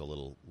brother, who's a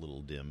little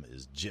dim,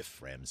 is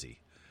Jiff Ramsey.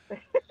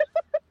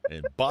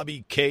 And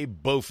Bobby K.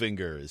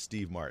 Bowfinger is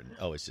Steve Martin.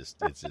 Oh, it's just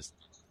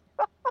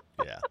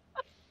yeah.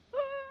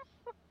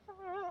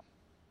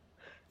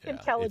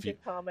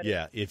 Intelligent comedy.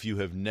 Yeah, if you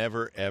have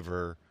never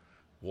ever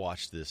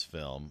watched this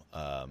film,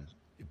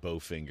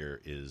 Bowfinger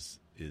is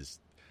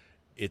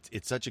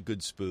it's such a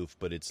good spoof,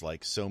 but it's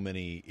like so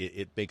many.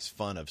 It makes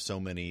fun of so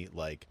many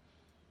like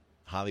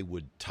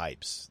Hollywood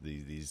types,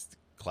 these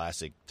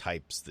classic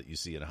types that you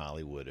see in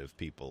Hollywood of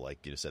people,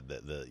 like you said,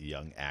 the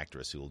young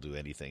actress who will do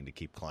anything to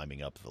keep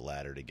climbing up the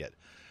ladder to get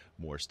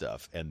more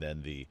stuff, and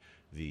then the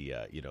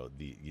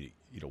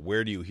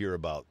where do you hear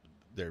about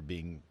there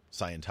being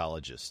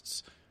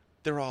Scientologists?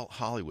 They're all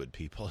Hollywood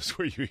people. Is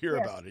where you hear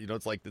Yes. about it.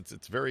 It's like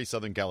it's very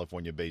Southern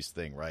California based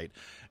thing, right?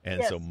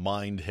 And Yes. so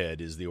Mindhead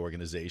is the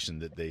organization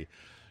that they,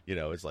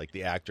 it's like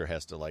the actor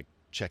has to like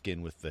check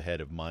in with the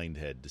head of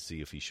Mindhead to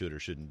see if he should or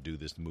shouldn't do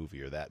this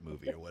movie or that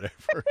movie or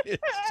whatever.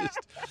 It's just,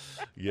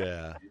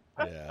 yeah.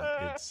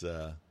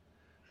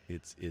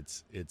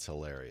 It's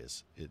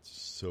hilarious. It's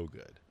so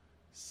good,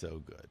 so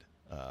good.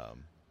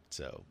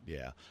 So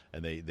yeah,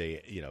 and they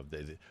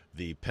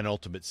the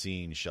penultimate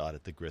scene shot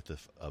at the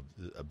Griffith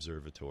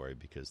Observatory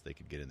because they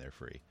could get in there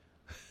free.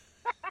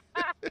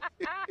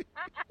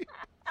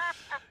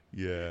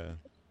 Yeah,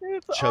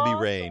 It's Chubby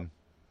awesome. Rain.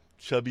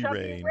 Chubby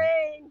Rain.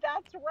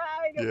 That's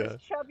right. It Yeah.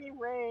 was Chubby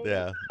Rain.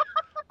 Yeah,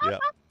 yeah.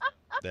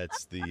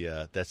 That's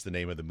the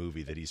name of the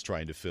movie that he's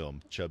trying to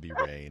film. Chubby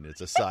Rain.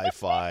 It's a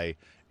sci-fi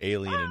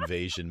alien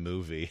invasion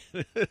movie.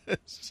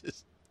 It's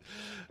just.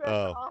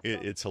 Awesome.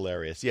 It's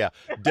hilarious. Yeah,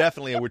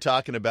 definitely. And we're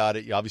talking about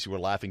it. Obviously, we're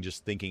laughing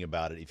just thinking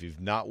about it. If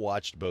you've not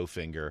watched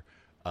Bowfinger,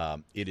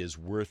 it is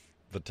worth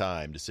the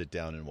time to sit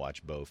down and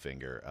watch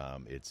Bowfinger.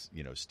 It's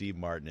Steve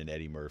Martin and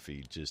Eddie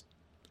Murphy just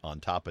on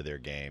top of their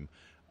game.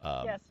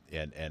 Yes.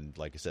 And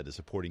like I said, the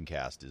supporting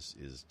cast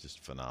is just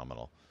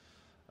phenomenal.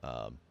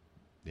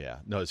 Yeah.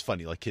 No, it's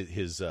funny. Like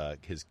his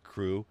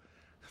crew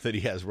that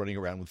he has running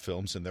around with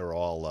films, and they're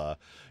all,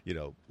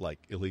 like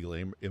illegal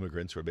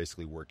immigrants who are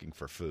basically working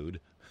for food.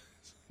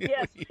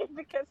 Yes,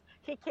 because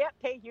he can't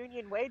pay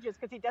union wages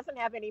because he doesn't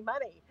have any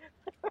money.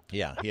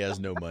 Yeah, he has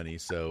no money,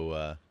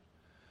 so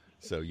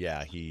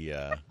yeah,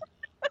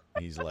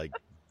 he's like,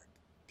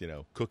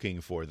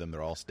 cooking for them.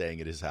 They're all staying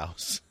at his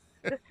house.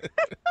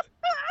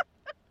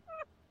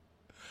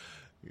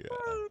 Yeah.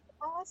 Oh,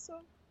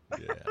 awesome.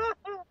 Yeah.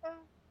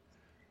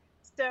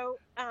 So,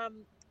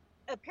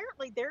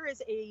 apparently there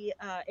is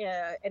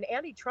an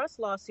antitrust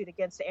lawsuit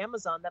against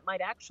Amazon that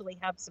might actually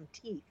have some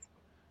teeth.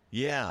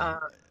 Yeah.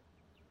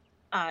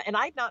 And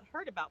I'd not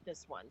heard about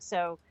this one.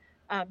 So,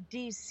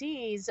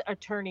 DC's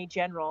attorney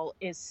general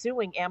is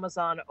suing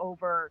Amazon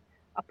over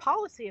a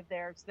policy of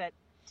theirs that,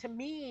 to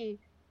me,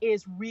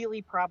 is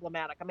really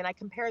problematic. I mean, I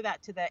compare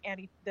that to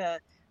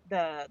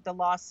the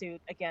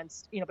lawsuit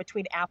against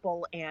between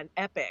Apple and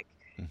Epic,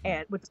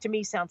 and which to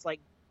me sounds like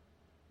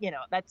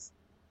that's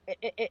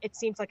it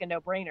seems like a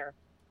no-brainer.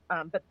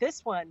 But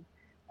this one,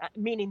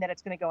 meaning that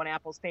it's going to go in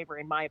Apple's favor,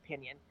 in my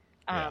opinion.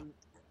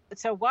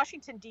 So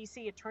Washington,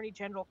 D.C. Attorney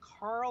General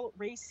Karl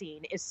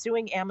Racine is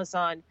suing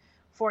Amazon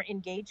for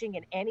engaging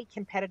in any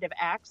competitive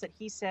acts that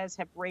he says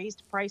have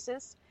raised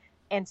prices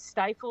and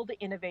stifled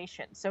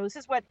innovation. So this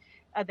is what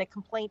the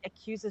complaint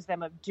accuses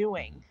them of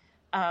doing.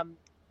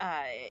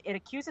 It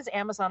accuses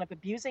Amazon of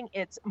abusing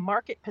its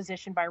market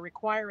position by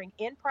requiring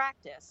in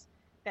practice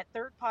that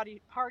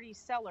third-party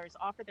sellers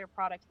offer their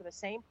products for the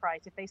same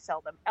price if they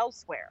sell them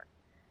elsewhere.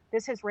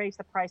 This has raised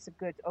the price of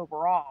goods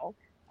overall,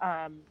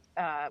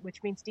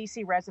 which means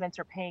DC residents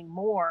are paying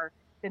more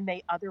than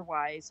they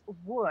otherwise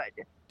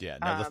would. Yeah.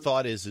 Now, the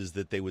thought is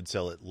that they would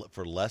sell it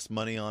for less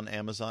money on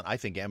Amazon. I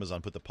think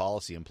Amazon put the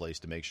policy in place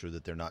to make sure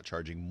that they're not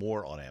charging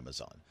more on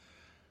Amazon.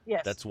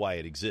 Yes. That's why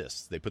it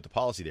exists. They put the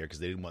policy there because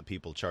they didn't want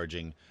people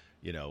charging,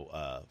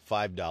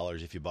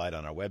 $5 if you buy it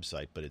on our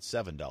website, but it's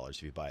 $7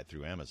 if you buy it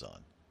through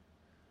Amazon.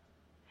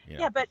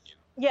 Yeah, but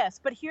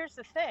here's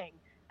the thing.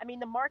 I mean,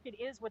 the market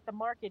is what the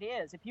market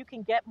is. If you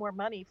can get more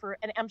money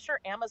and I'm sure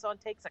Amazon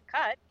takes a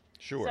cut.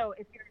 Sure. So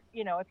if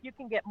if you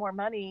can get more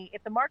money,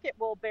 if the market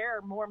will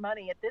bear more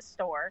money at this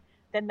store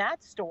than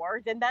that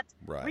store, then that's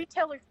right.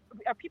 Retailers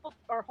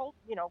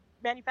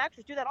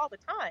manufacturers do that all the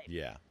time.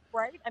 Yeah.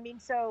 Right. I mean,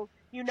 so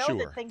Sure.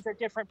 that things are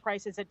different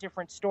prices at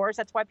different stores.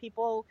 That's why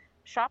people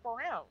shop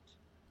around.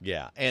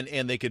 Yeah,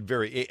 and they could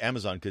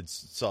Amazon could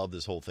solve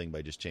this whole thing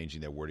by just changing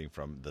their wording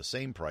from the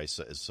same price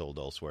as sold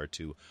elsewhere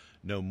to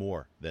no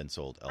more than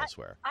sold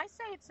elsewhere. I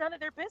say it's none of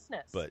their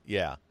business. But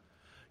yeah,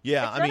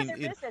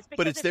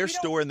 but it's their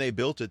store and they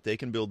built it. They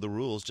can build the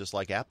rules just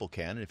like Apple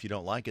can. And if you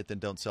don't like it, then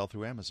don't sell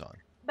through Amazon.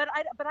 But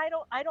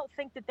I don't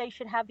think that they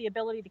should have the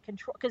ability to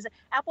control, because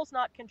Apple's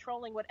not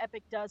controlling what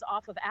Epic does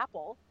off of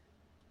Apple.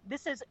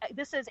 This is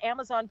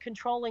Amazon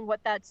controlling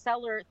what that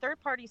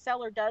third-party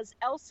seller does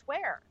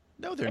elsewhere.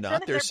 No, they're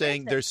not. They're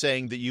saying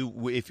that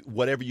if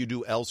whatever you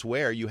do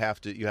elsewhere, you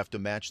have to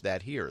match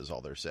that here. Is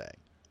all they're saying.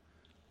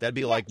 That'd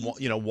be like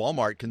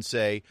Walmart can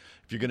say,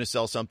 if you're going to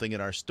sell something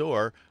in our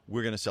store,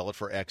 we're going to sell it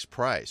for X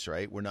price,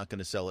 right? We're not going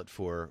to sell it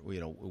for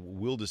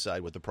we'll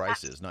decide what the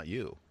price is, not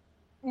you.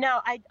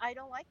 No, I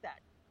don't like that.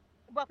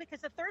 Well,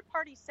 because the third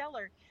party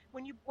seller,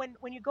 when you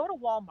go to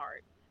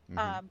Walmart.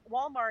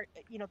 Walmart,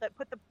 that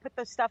put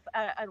the stuff.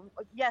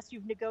 Yes,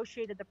 you've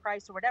negotiated the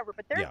price or whatever,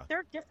 but there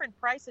are different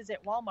prices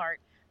at Walmart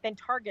than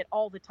Target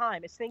all the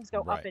time as things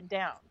go up and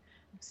down.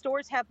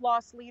 Stores have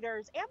loss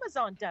leaders.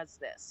 Amazon does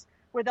this,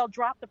 where they'll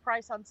drop the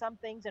price on some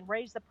things and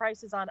raise the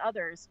prices on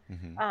others.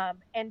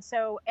 And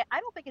so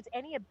I don't think it's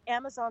any of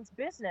Amazon's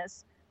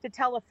business to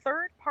tell a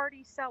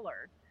third-party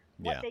seller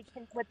what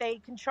they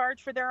can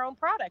charge for their own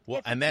product.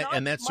 Well, and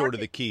that's sort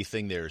of the key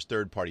thing there is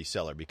third-party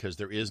seller, because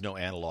there is no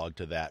analog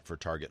to that for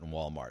Target and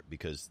Walmart,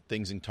 because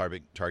things in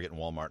Target and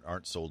Walmart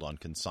aren't sold on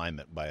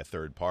consignment by a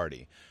third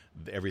party.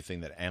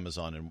 Everything that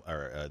Amazon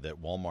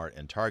that Walmart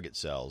and Target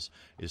sells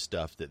is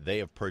stuff that they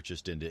have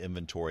purchased into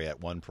inventory at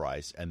one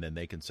price, and then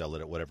they can sell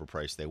it at whatever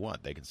price they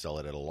want. They can sell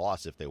it at a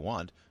loss if they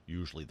want.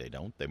 Usually they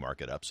don't. They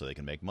mark it up so they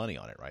can make money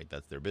on it, right?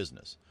 That's their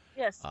business.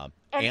 Yes.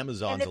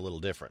 Amazon's a little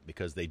different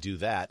because they do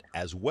that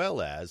as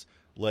well as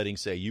letting,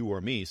 say, you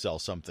or me sell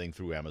something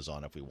through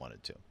Amazon if we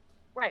wanted to.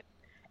 Right.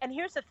 And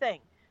here's the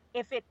thing.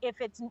 If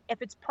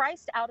it's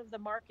priced out of the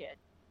market,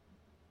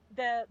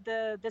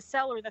 the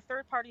seller, the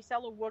third party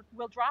seller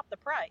will drop the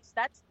price.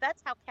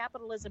 That's how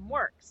capitalism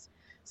works.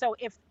 So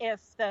if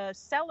the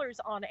sellers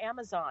on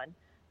Amazon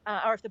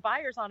or if the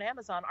buyers on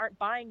Amazon aren't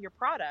buying your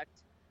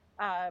product,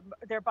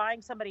 they're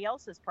buying somebody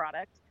else's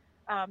product.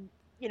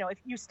 If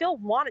you still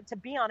want it to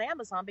be on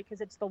Amazon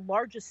because it's the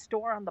largest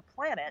store on the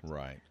planet,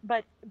 right?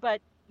 But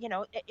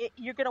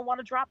you're going to want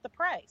to drop the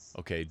price.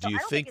 Okay. Do you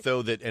think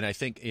though that, and I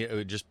think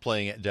just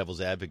playing devil's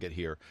advocate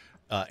here,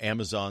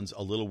 Amazon's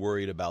a little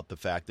worried about the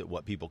fact that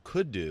what people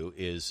could do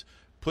is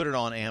put it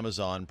on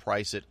Amazon,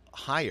 price it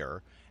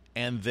higher,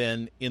 and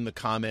then in the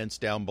comments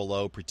down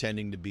below,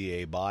 pretending to be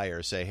a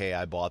buyer, say, hey,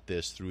 I bought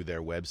this through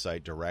their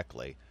website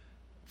directly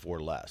for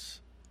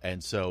less.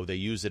 And so they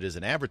use it as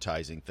an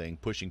advertising thing,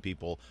 pushing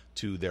people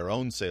to their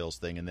own sales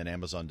thing, and then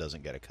Amazon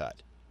doesn't get a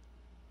cut.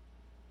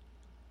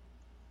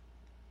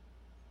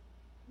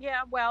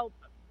 Yeah, well,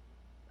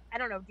 I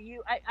don't know. Do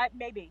you?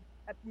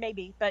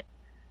 Maybe, but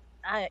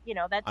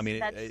that's. I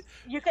mean,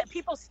 you could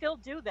people still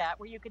do that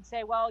where you could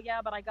say, well,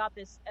 yeah, but I got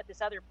this at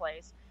this other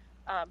place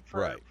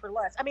for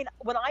less. I mean,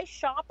 when I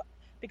shop,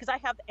 because I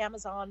have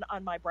Amazon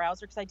on my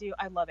browser, because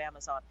I love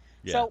Amazon.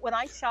 Yeah. So when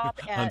I shop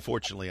at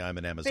unfortunately, I'm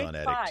an Amazon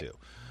Big addict Five, too.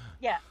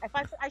 Yeah, if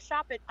I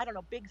shop at, I don't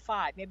know, Big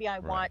Five, maybe I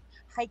want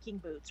hiking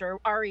boots or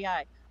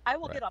REI, I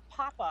will get a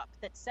pop-up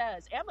that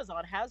says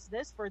Amazon has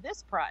this for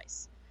this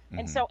price.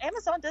 And so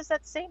Amazon does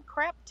that same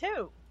crap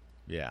too.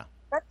 Yeah.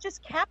 That's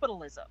just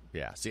capitalism.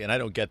 Yeah. See, and I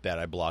don't get that.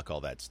 I block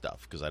all that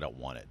stuff because I don't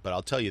want it. But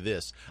I'll tell you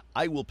this,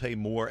 I will pay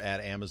more at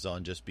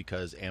Amazon just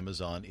because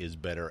Amazon is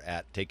better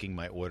at taking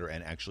my order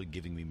and actually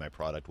giving me my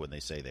product when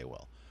they say they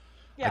will.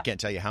 Yeah. I can't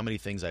tell you how many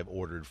things I've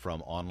ordered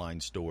from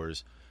online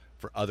stores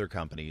for other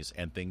companies,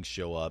 and things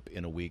show up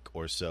in a week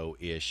or so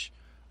ish,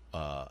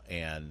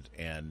 and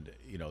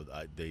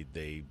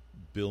they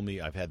bill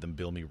me. I've had them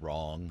bill me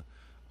wrong,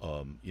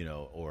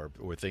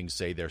 or things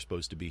say they're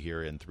supposed to be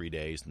here in 3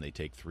 days and they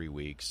take 3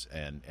 weeks.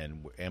 And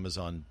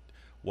Amazon,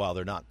 while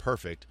they're not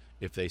perfect,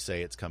 if they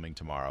say it's coming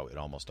tomorrow, it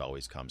almost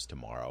always comes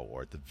tomorrow,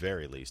 or at the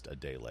very least a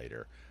day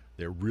later.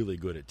 They're really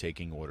good at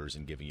taking orders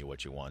and giving you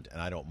what you want,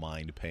 and I don't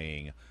mind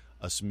paying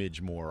a smidge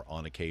more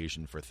on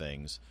occasion for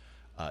things.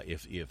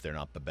 If they're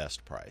not the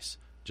best price,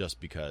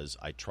 just because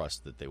I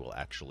trust that they will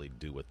actually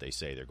do what they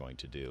say they're going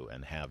to do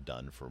and have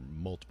done for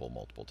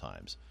multiple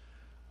times.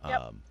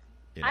 Yep.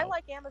 I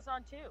like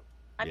Amazon too.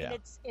 I mean,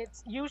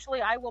 it's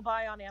usually I will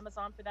buy on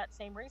Amazon for that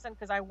same reason,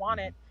 because I want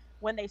it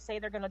when they say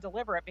they're going to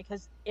deliver it,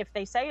 because if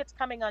they say it's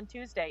coming on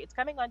Tuesday, it's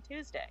coming on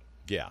Tuesday.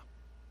 Yeah.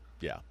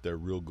 Yeah, they're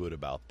real good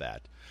about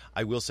that.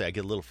 I will say I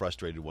get a little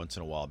frustrated once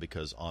in a while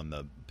because on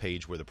the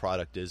page where the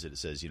product is, it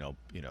says,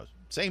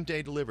 same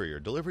day delivery or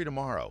delivery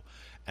tomorrow.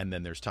 And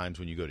then there's times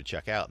when you go to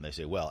check out and they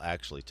say, well,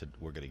 actually,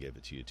 we're going to give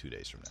it to you 2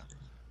 days from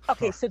now.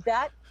 Okay, so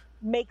that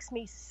makes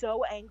me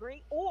so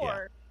angry.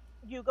 Or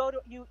you go to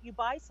you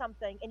buy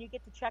something and you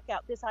get to check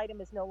out, this item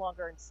is no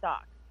longer in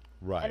stock.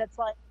 Right. And it's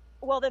like,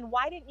 well, then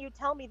why didn't you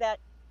tell me that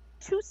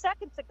 2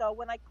 seconds ago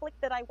when I clicked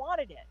that I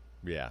wanted it?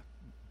 Yeah.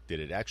 Did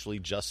it actually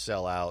just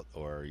sell out,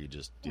 or you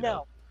just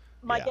no?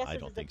 My guess is I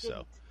don't think it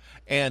so.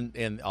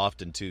 And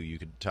often too, you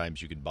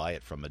could buy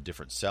it from a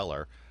different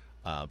seller,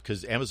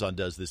 because Amazon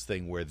does this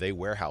thing where they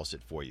warehouse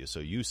it for you, so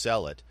you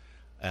sell it,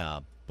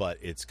 but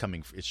it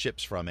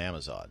ships from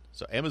Amazon.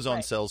 So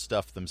Amazon sells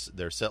stuff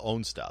their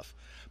own stuff,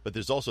 but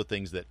there's also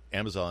things that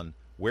Amazon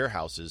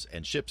warehouses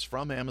and ships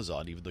from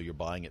Amazon, even though you're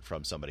buying it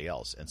from somebody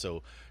else. And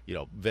so,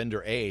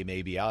 vendor A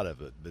may be out of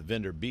it, but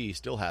vendor B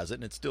still has it,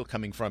 and it's still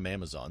coming from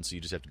Amazon. So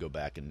you just have to go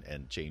back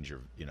and change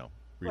your,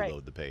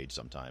 reload the page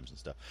sometimes and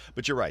stuff.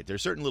 But you're right.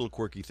 There's certain little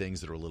quirky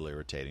things that are a little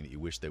irritating that you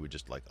wish they would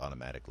just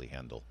automatically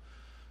handle.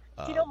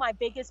 Do you know my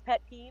biggest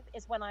pet peeve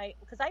is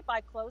because I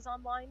buy clothes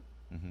online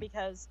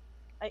because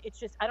it's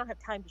just, I don't have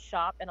time to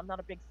shop, and I'm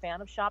not a big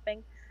fan of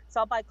shopping.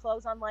 So I'll buy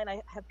clothes online.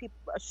 I have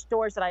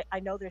stores that I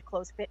know their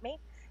clothes fit me.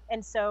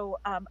 And so,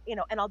 and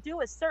I'll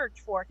do a search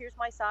for, here's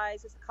my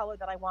size, here's the color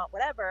that I want,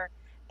 whatever.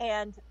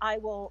 And I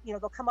will, they'll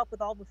come up with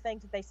all the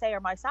things that they say are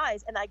my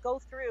size. And I go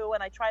through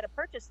and I try to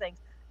purchase things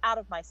out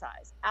of my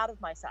size, out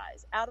of my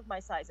size, out of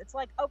my size. It's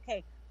like,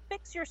 okay,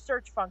 fix your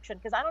search function,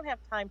 because I don't have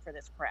time for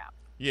this crap.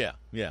 Yeah.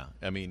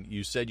 I mean,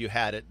 you said you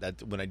had it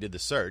when I did the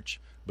search,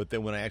 but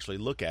then when I actually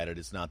look at it,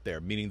 it's not there.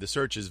 Meaning the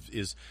search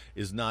is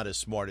not as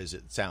smart as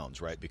it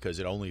sounds, right? Because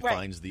it only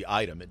finds the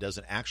item. It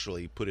doesn't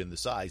actually put in the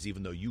size,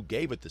 even though you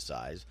gave it the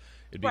size.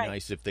 It'd be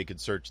nice if they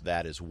could search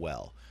that as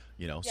well.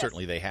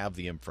 Certainly they have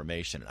the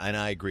information. And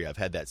I agree. I've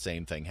had that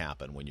same thing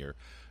happen when you're,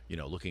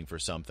 looking for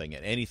something,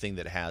 and anything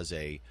that has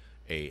a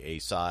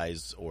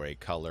size or a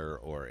color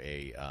or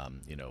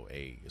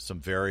some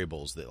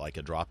variables that, like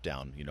a drop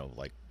down,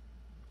 like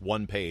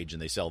one page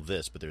and they sell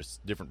this, but there's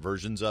different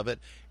versions of it.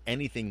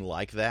 Anything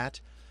like that,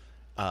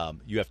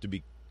 you have to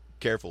be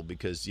careful,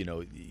 because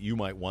you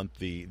might want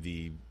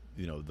the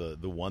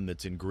one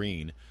that's in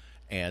green,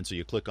 and so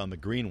you click on the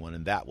green one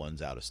and that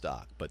one's out of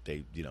stock. But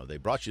they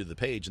brought you to the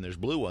page and there's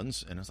blue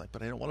ones, and it's like,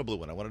 but I don't want a blue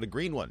one. I wanted a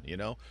green one.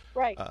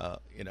 Right.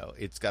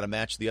 It's got to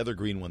match the other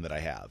green one that I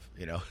have.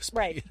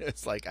 Right.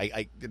 It's like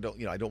I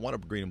don't want a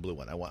green and blue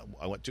one. I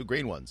want 2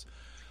 green ones.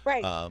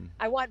 Right.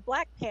 I want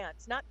black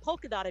pants, not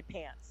polka dotted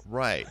pants.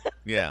 Right.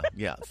 Yeah.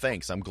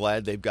 Thanks. I'm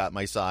glad they've got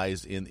my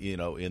size in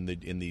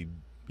the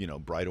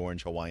bright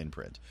orange Hawaiian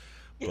print.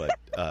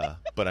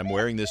 But I'm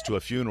wearing this to a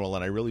funeral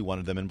and I really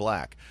wanted them in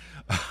black.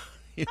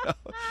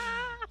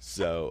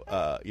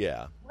 So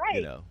yeah.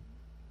 Right. Yeah.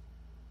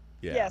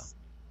 Yes.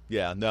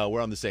 Yeah, no,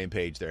 we're on the same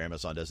page there.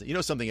 Amazon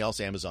doesn't. Something else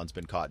Amazon's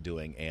been caught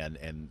doing,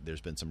 and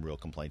there's been some real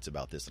complaints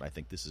about this, and I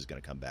think this is going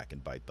to come back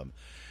and bite them,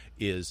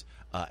 is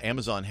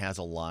Amazon has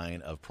a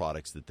line of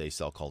products that they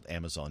sell called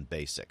Amazon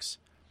Basics.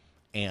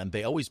 And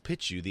they always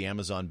pitch you the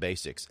Amazon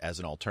Basics as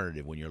an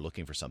alternative when you're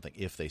looking for something,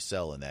 if they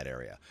sell in that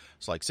area.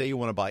 It's like, say you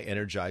want to buy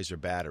Energizer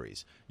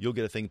batteries. You'll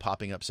get a thing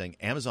popping up saying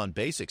Amazon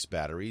Basics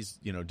batteries,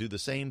 do the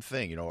same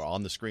thing,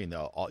 on the screen,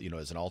 they'll,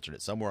 as an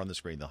alternate. Somewhere on the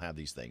screen, they'll have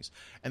these things.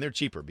 And they're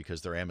cheaper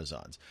because they're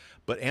Amazon's.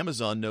 But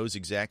Amazon knows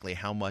exactly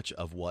how much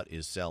of what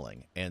is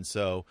selling. And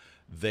so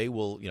they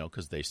will,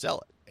 because they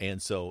sell it.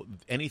 And so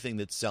anything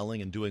that's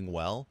selling and doing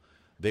well,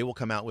 they will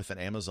come out with an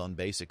Amazon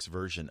Basics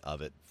version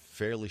of it,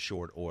 fairly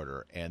short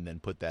order, and then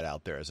put that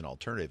out there as an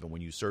alternative. And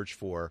when you search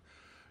for,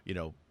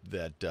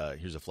 that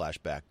here's a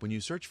flashback. When you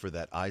search for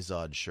that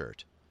Izod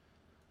shirt,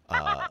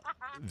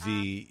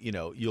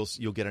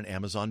 you'll get an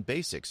Amazon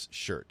Basics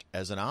shirt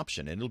as an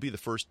option, and it'll be the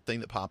first thing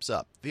that pops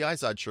up. The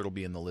Izod shirt will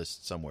be in the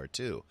list somewhere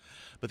too,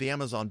 but the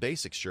Amazon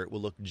Basics shirt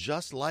will look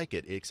just like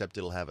it, except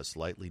it'll have a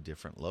slightly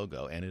different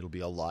logo, and it'll be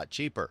a lot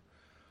cheaper.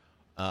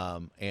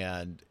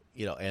 And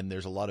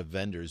there's a lot of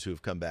vendors who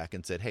have come back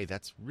and said, hey,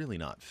 that's really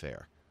not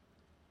fair.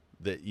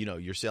 That,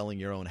 you're selling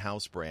your own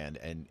house brand,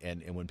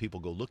 and when people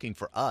go looking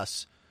for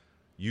us,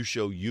 you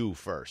show you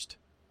first,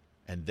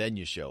 and then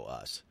you show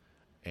us.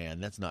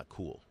 And that's not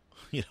cool.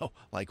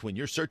 Like when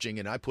you're searching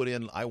and I put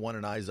in, I want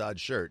an Izod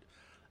shirt,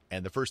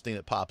 and the first thing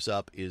that pops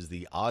up is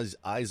the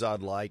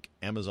Izod-like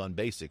Amazon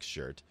Basics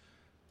shirt.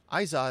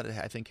 Izod,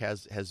 I think,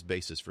 has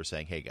basis for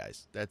saying, hey,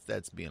 guys,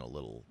 that's being a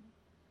little,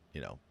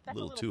 a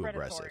little too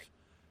predatory. Aggressive.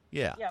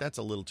 Yeah, yep. That's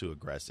a little too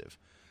aggressive.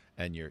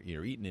 And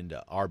you're eating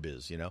into our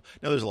biz, Now,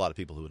 there's a lot of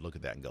people who would look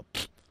at that and go,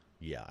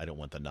 yeah, I don't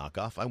want the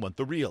knockoff. I want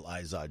the real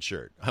Izod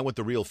shirt. I want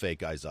the real fake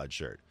Izod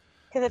shirt.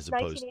 Because it's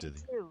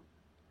 1982.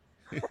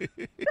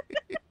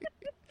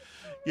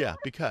 Yeah,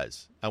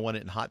 because I want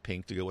it in hot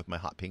pink to go with my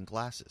hot pink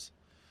glasses.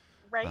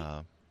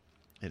 Right.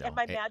 And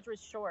my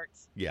Madras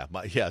shorts. Yeah,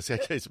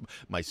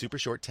 my super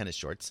short tennis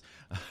shorts.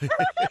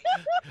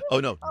 Oh,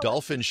 no,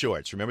 dolphin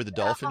shorts. Remember the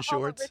dolphin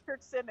shorts?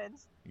 Richard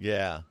Simmons.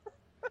 Yeah.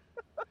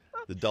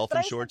 The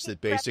dolphin shorts that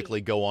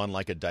basically go on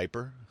like a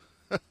diaper.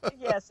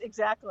 Yes,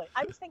 exactly.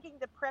 I was thinking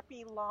the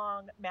preppy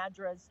long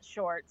Madras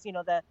shorts,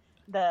 the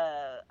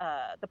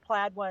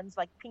plaid ones,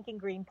 like pink and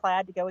green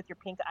plaid to go with your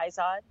pink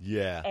Izod.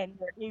 Yeah. And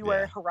you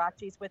wear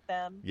Huaraches with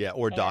them. Yeah,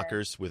 or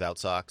Dockers without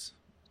socks.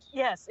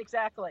 Yes,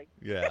 exactly.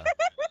 Yeah.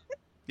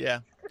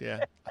 Yeah.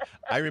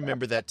 I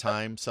remember that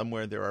time.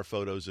 Somewhere there are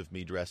photos of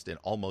me dressed in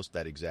almost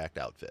that exact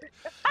outfit.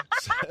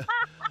 So,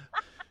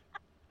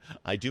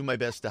 I do my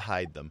best to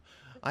hide them.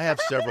 I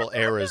have several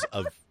eras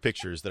of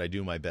pictures that I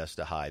do my best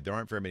to hide. There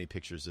aren't very many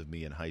pictures of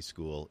me in high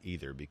school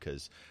either,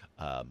 because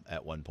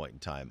at one point in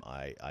time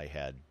I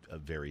had a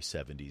very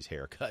 70s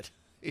haircut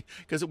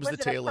because it was the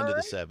tail end of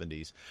the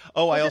 70s.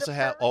 Oh, I also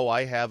have. Oh,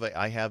 I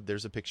have.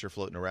 There's a picture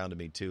floating around to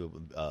me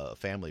too, a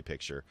family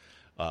picture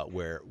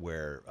where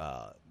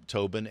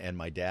Tobin and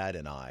my dad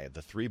and I,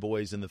 the three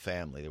boys in the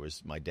family. There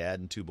was my dad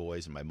and two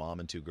boys and my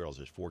mom and two girls.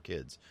 There's 4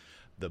 kids.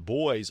 The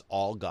boys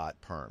all got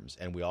perms,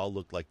 and we all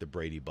looked like the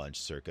Brady Bunch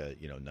circa,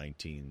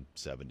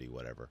 1970,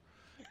 whatever.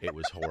 It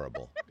was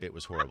horrible. It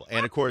was horrible.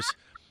 And, of course,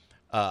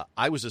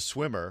 I was a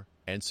swimmer,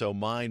 and so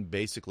mine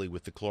basically,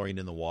 with the chlorine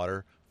in the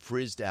water,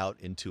 frizzed out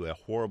into a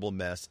horrible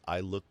mess. I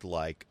looked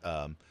like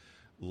Art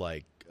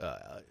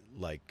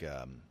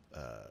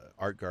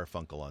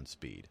Garfunkel on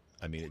speed.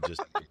 I mean, it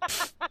just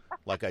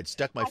like I'd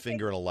stuck my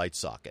finger in a light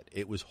socket.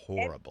 It was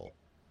horrible.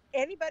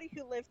 Anybody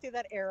who lived through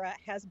that era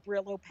has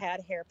Brillo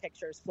pad hair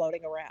pictures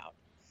floating around.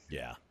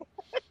 Yeah.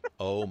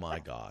 Oh my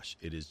gosh.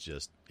 It is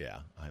just,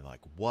 I'm like,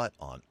 what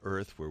on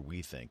earth were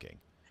we thinking?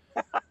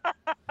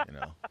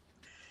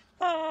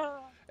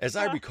 As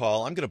I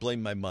recall, I'm going to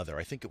blame my mother.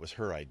 I think it was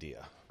her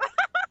idea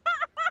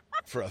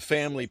for a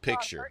family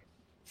picture.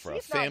 For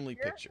a family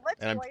picture.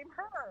 Let's blame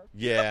her.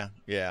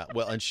 Yeah.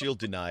 Well, and she'll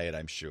deny it,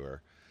 I'm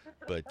sure.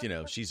 But,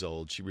 she's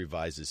old. She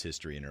revises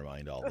history in her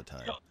mind all the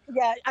time.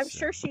 Yeah, I'm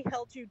sure she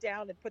held you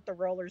down and put the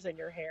rollers in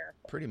your hair.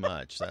 Pretty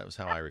much. That was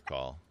how I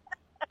recall.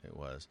 It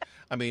was.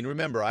 I mean,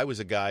 remember, I was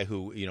a guy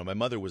who, my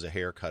mother was a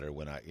hair cutter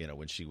when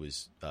she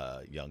was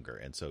younger.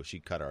 And so she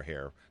cut our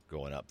hair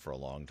growing up for a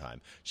long time.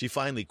 She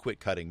finally quit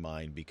cutting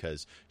mine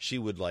because she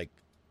would,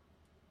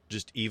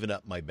 just even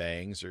up my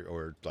bangs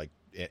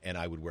and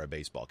I would wear a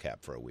baseball cap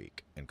for a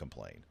week and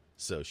complain.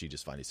 So she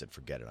just finally said,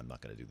 forget it. I'm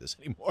not going to do this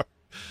anymore.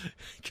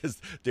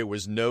 Because there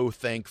was no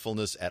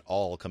thankfulness at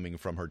all coming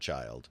from her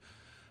child.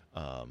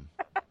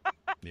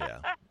 Yeah.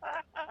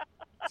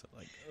 So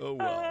oh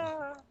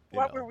well.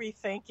 What were we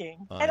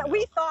thinking? And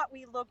we thought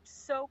we looked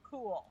so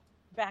cool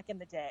back in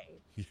the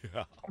day.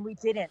 Yeah. And we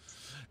didn't.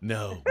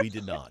 No, we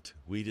did not.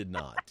 We did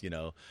not.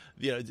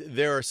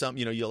 There are some,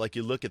 you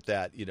look at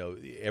that,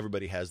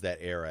 everybody has that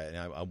era. And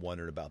I'm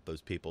wondering about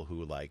those people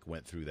who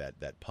went through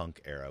that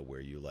punk era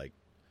where you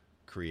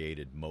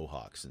created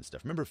mohawks and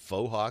stuff. Remember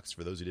faux hawks,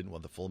 for those who didn't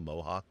want the full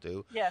mohawk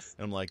too? Yes.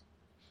 And I'm like,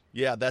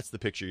 yeah, that's the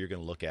picture you're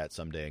going to look at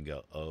someday and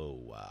go, oh,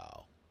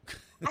 wow.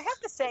 I have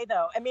to say,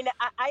 though, I mean,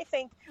 I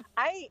think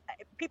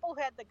people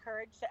who had the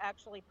courage to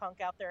actually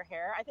punk out their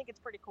hair, I think it's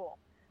pretty cool.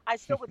 I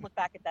still would look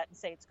back at that and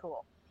say it's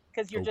cool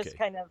because you're just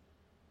kind of,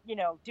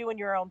 doing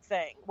your own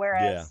thing.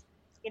 Whereas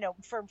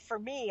for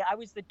me, I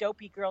was the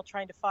dopey girl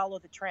trying to follow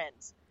the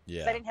trends.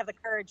 Yeah. I didn't have the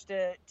courage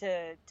to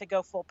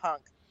go full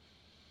punk.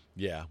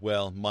 Yeah.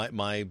 Well,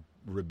 my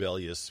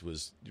rebellious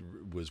was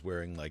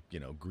wearing like,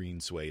 green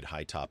suede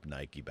high top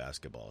Nike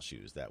basketball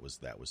shoes. That was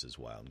as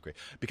wild and great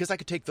because I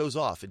could take those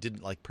off. It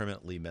didn't like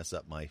permanently mess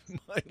up my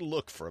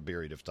look for a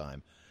period of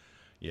time.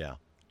 Yeah.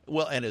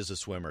 Well, and as a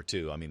swimmer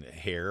too. I mean,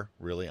 hair,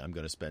 really, I'm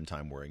going to spend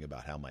time worrying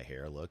about how my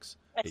hair looks.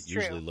 That's It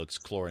true. usually looks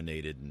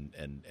chlorinated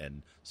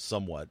and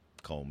somewhat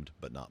combed,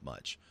 but not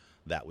much.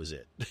 That was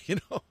it.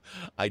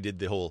 I did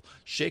the whole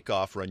shake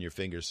off, run your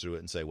fingers through it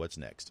and say, what's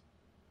next?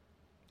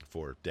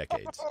 For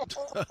decades.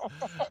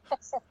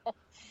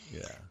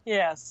 Yeah.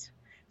 Yes.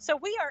 So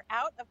we are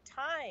out of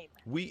time.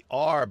 We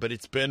are, but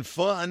it's been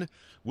fun.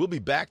 We'll be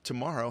back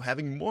tomorrow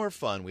having more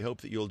fun. We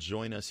hope that you'll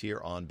join us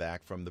here on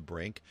Back from the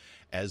Brink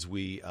as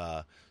we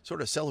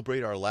sort of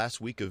celebrate our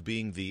last week of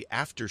being the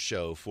after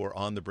show for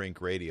On the Brink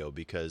Radio,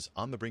 because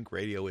On the Brink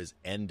Radio is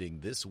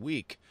ending this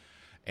week.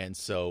 And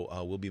so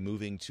we'll be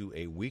moving to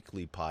a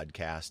weekly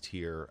podcast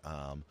here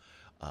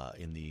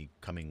in the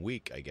coming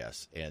week, I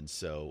guess. And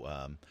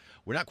so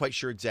we're not quite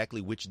sure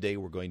exactly which day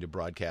we're going to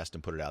broadcast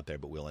and put it out there,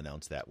 but we'll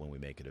announce that when we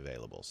make it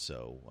available.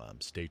 So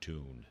stay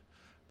tuned.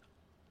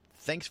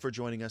 Thanks for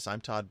joining us. I'm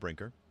Todd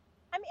Brinker.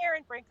 I'm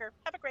Erin Brinker.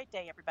 Have a great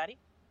day, everybody.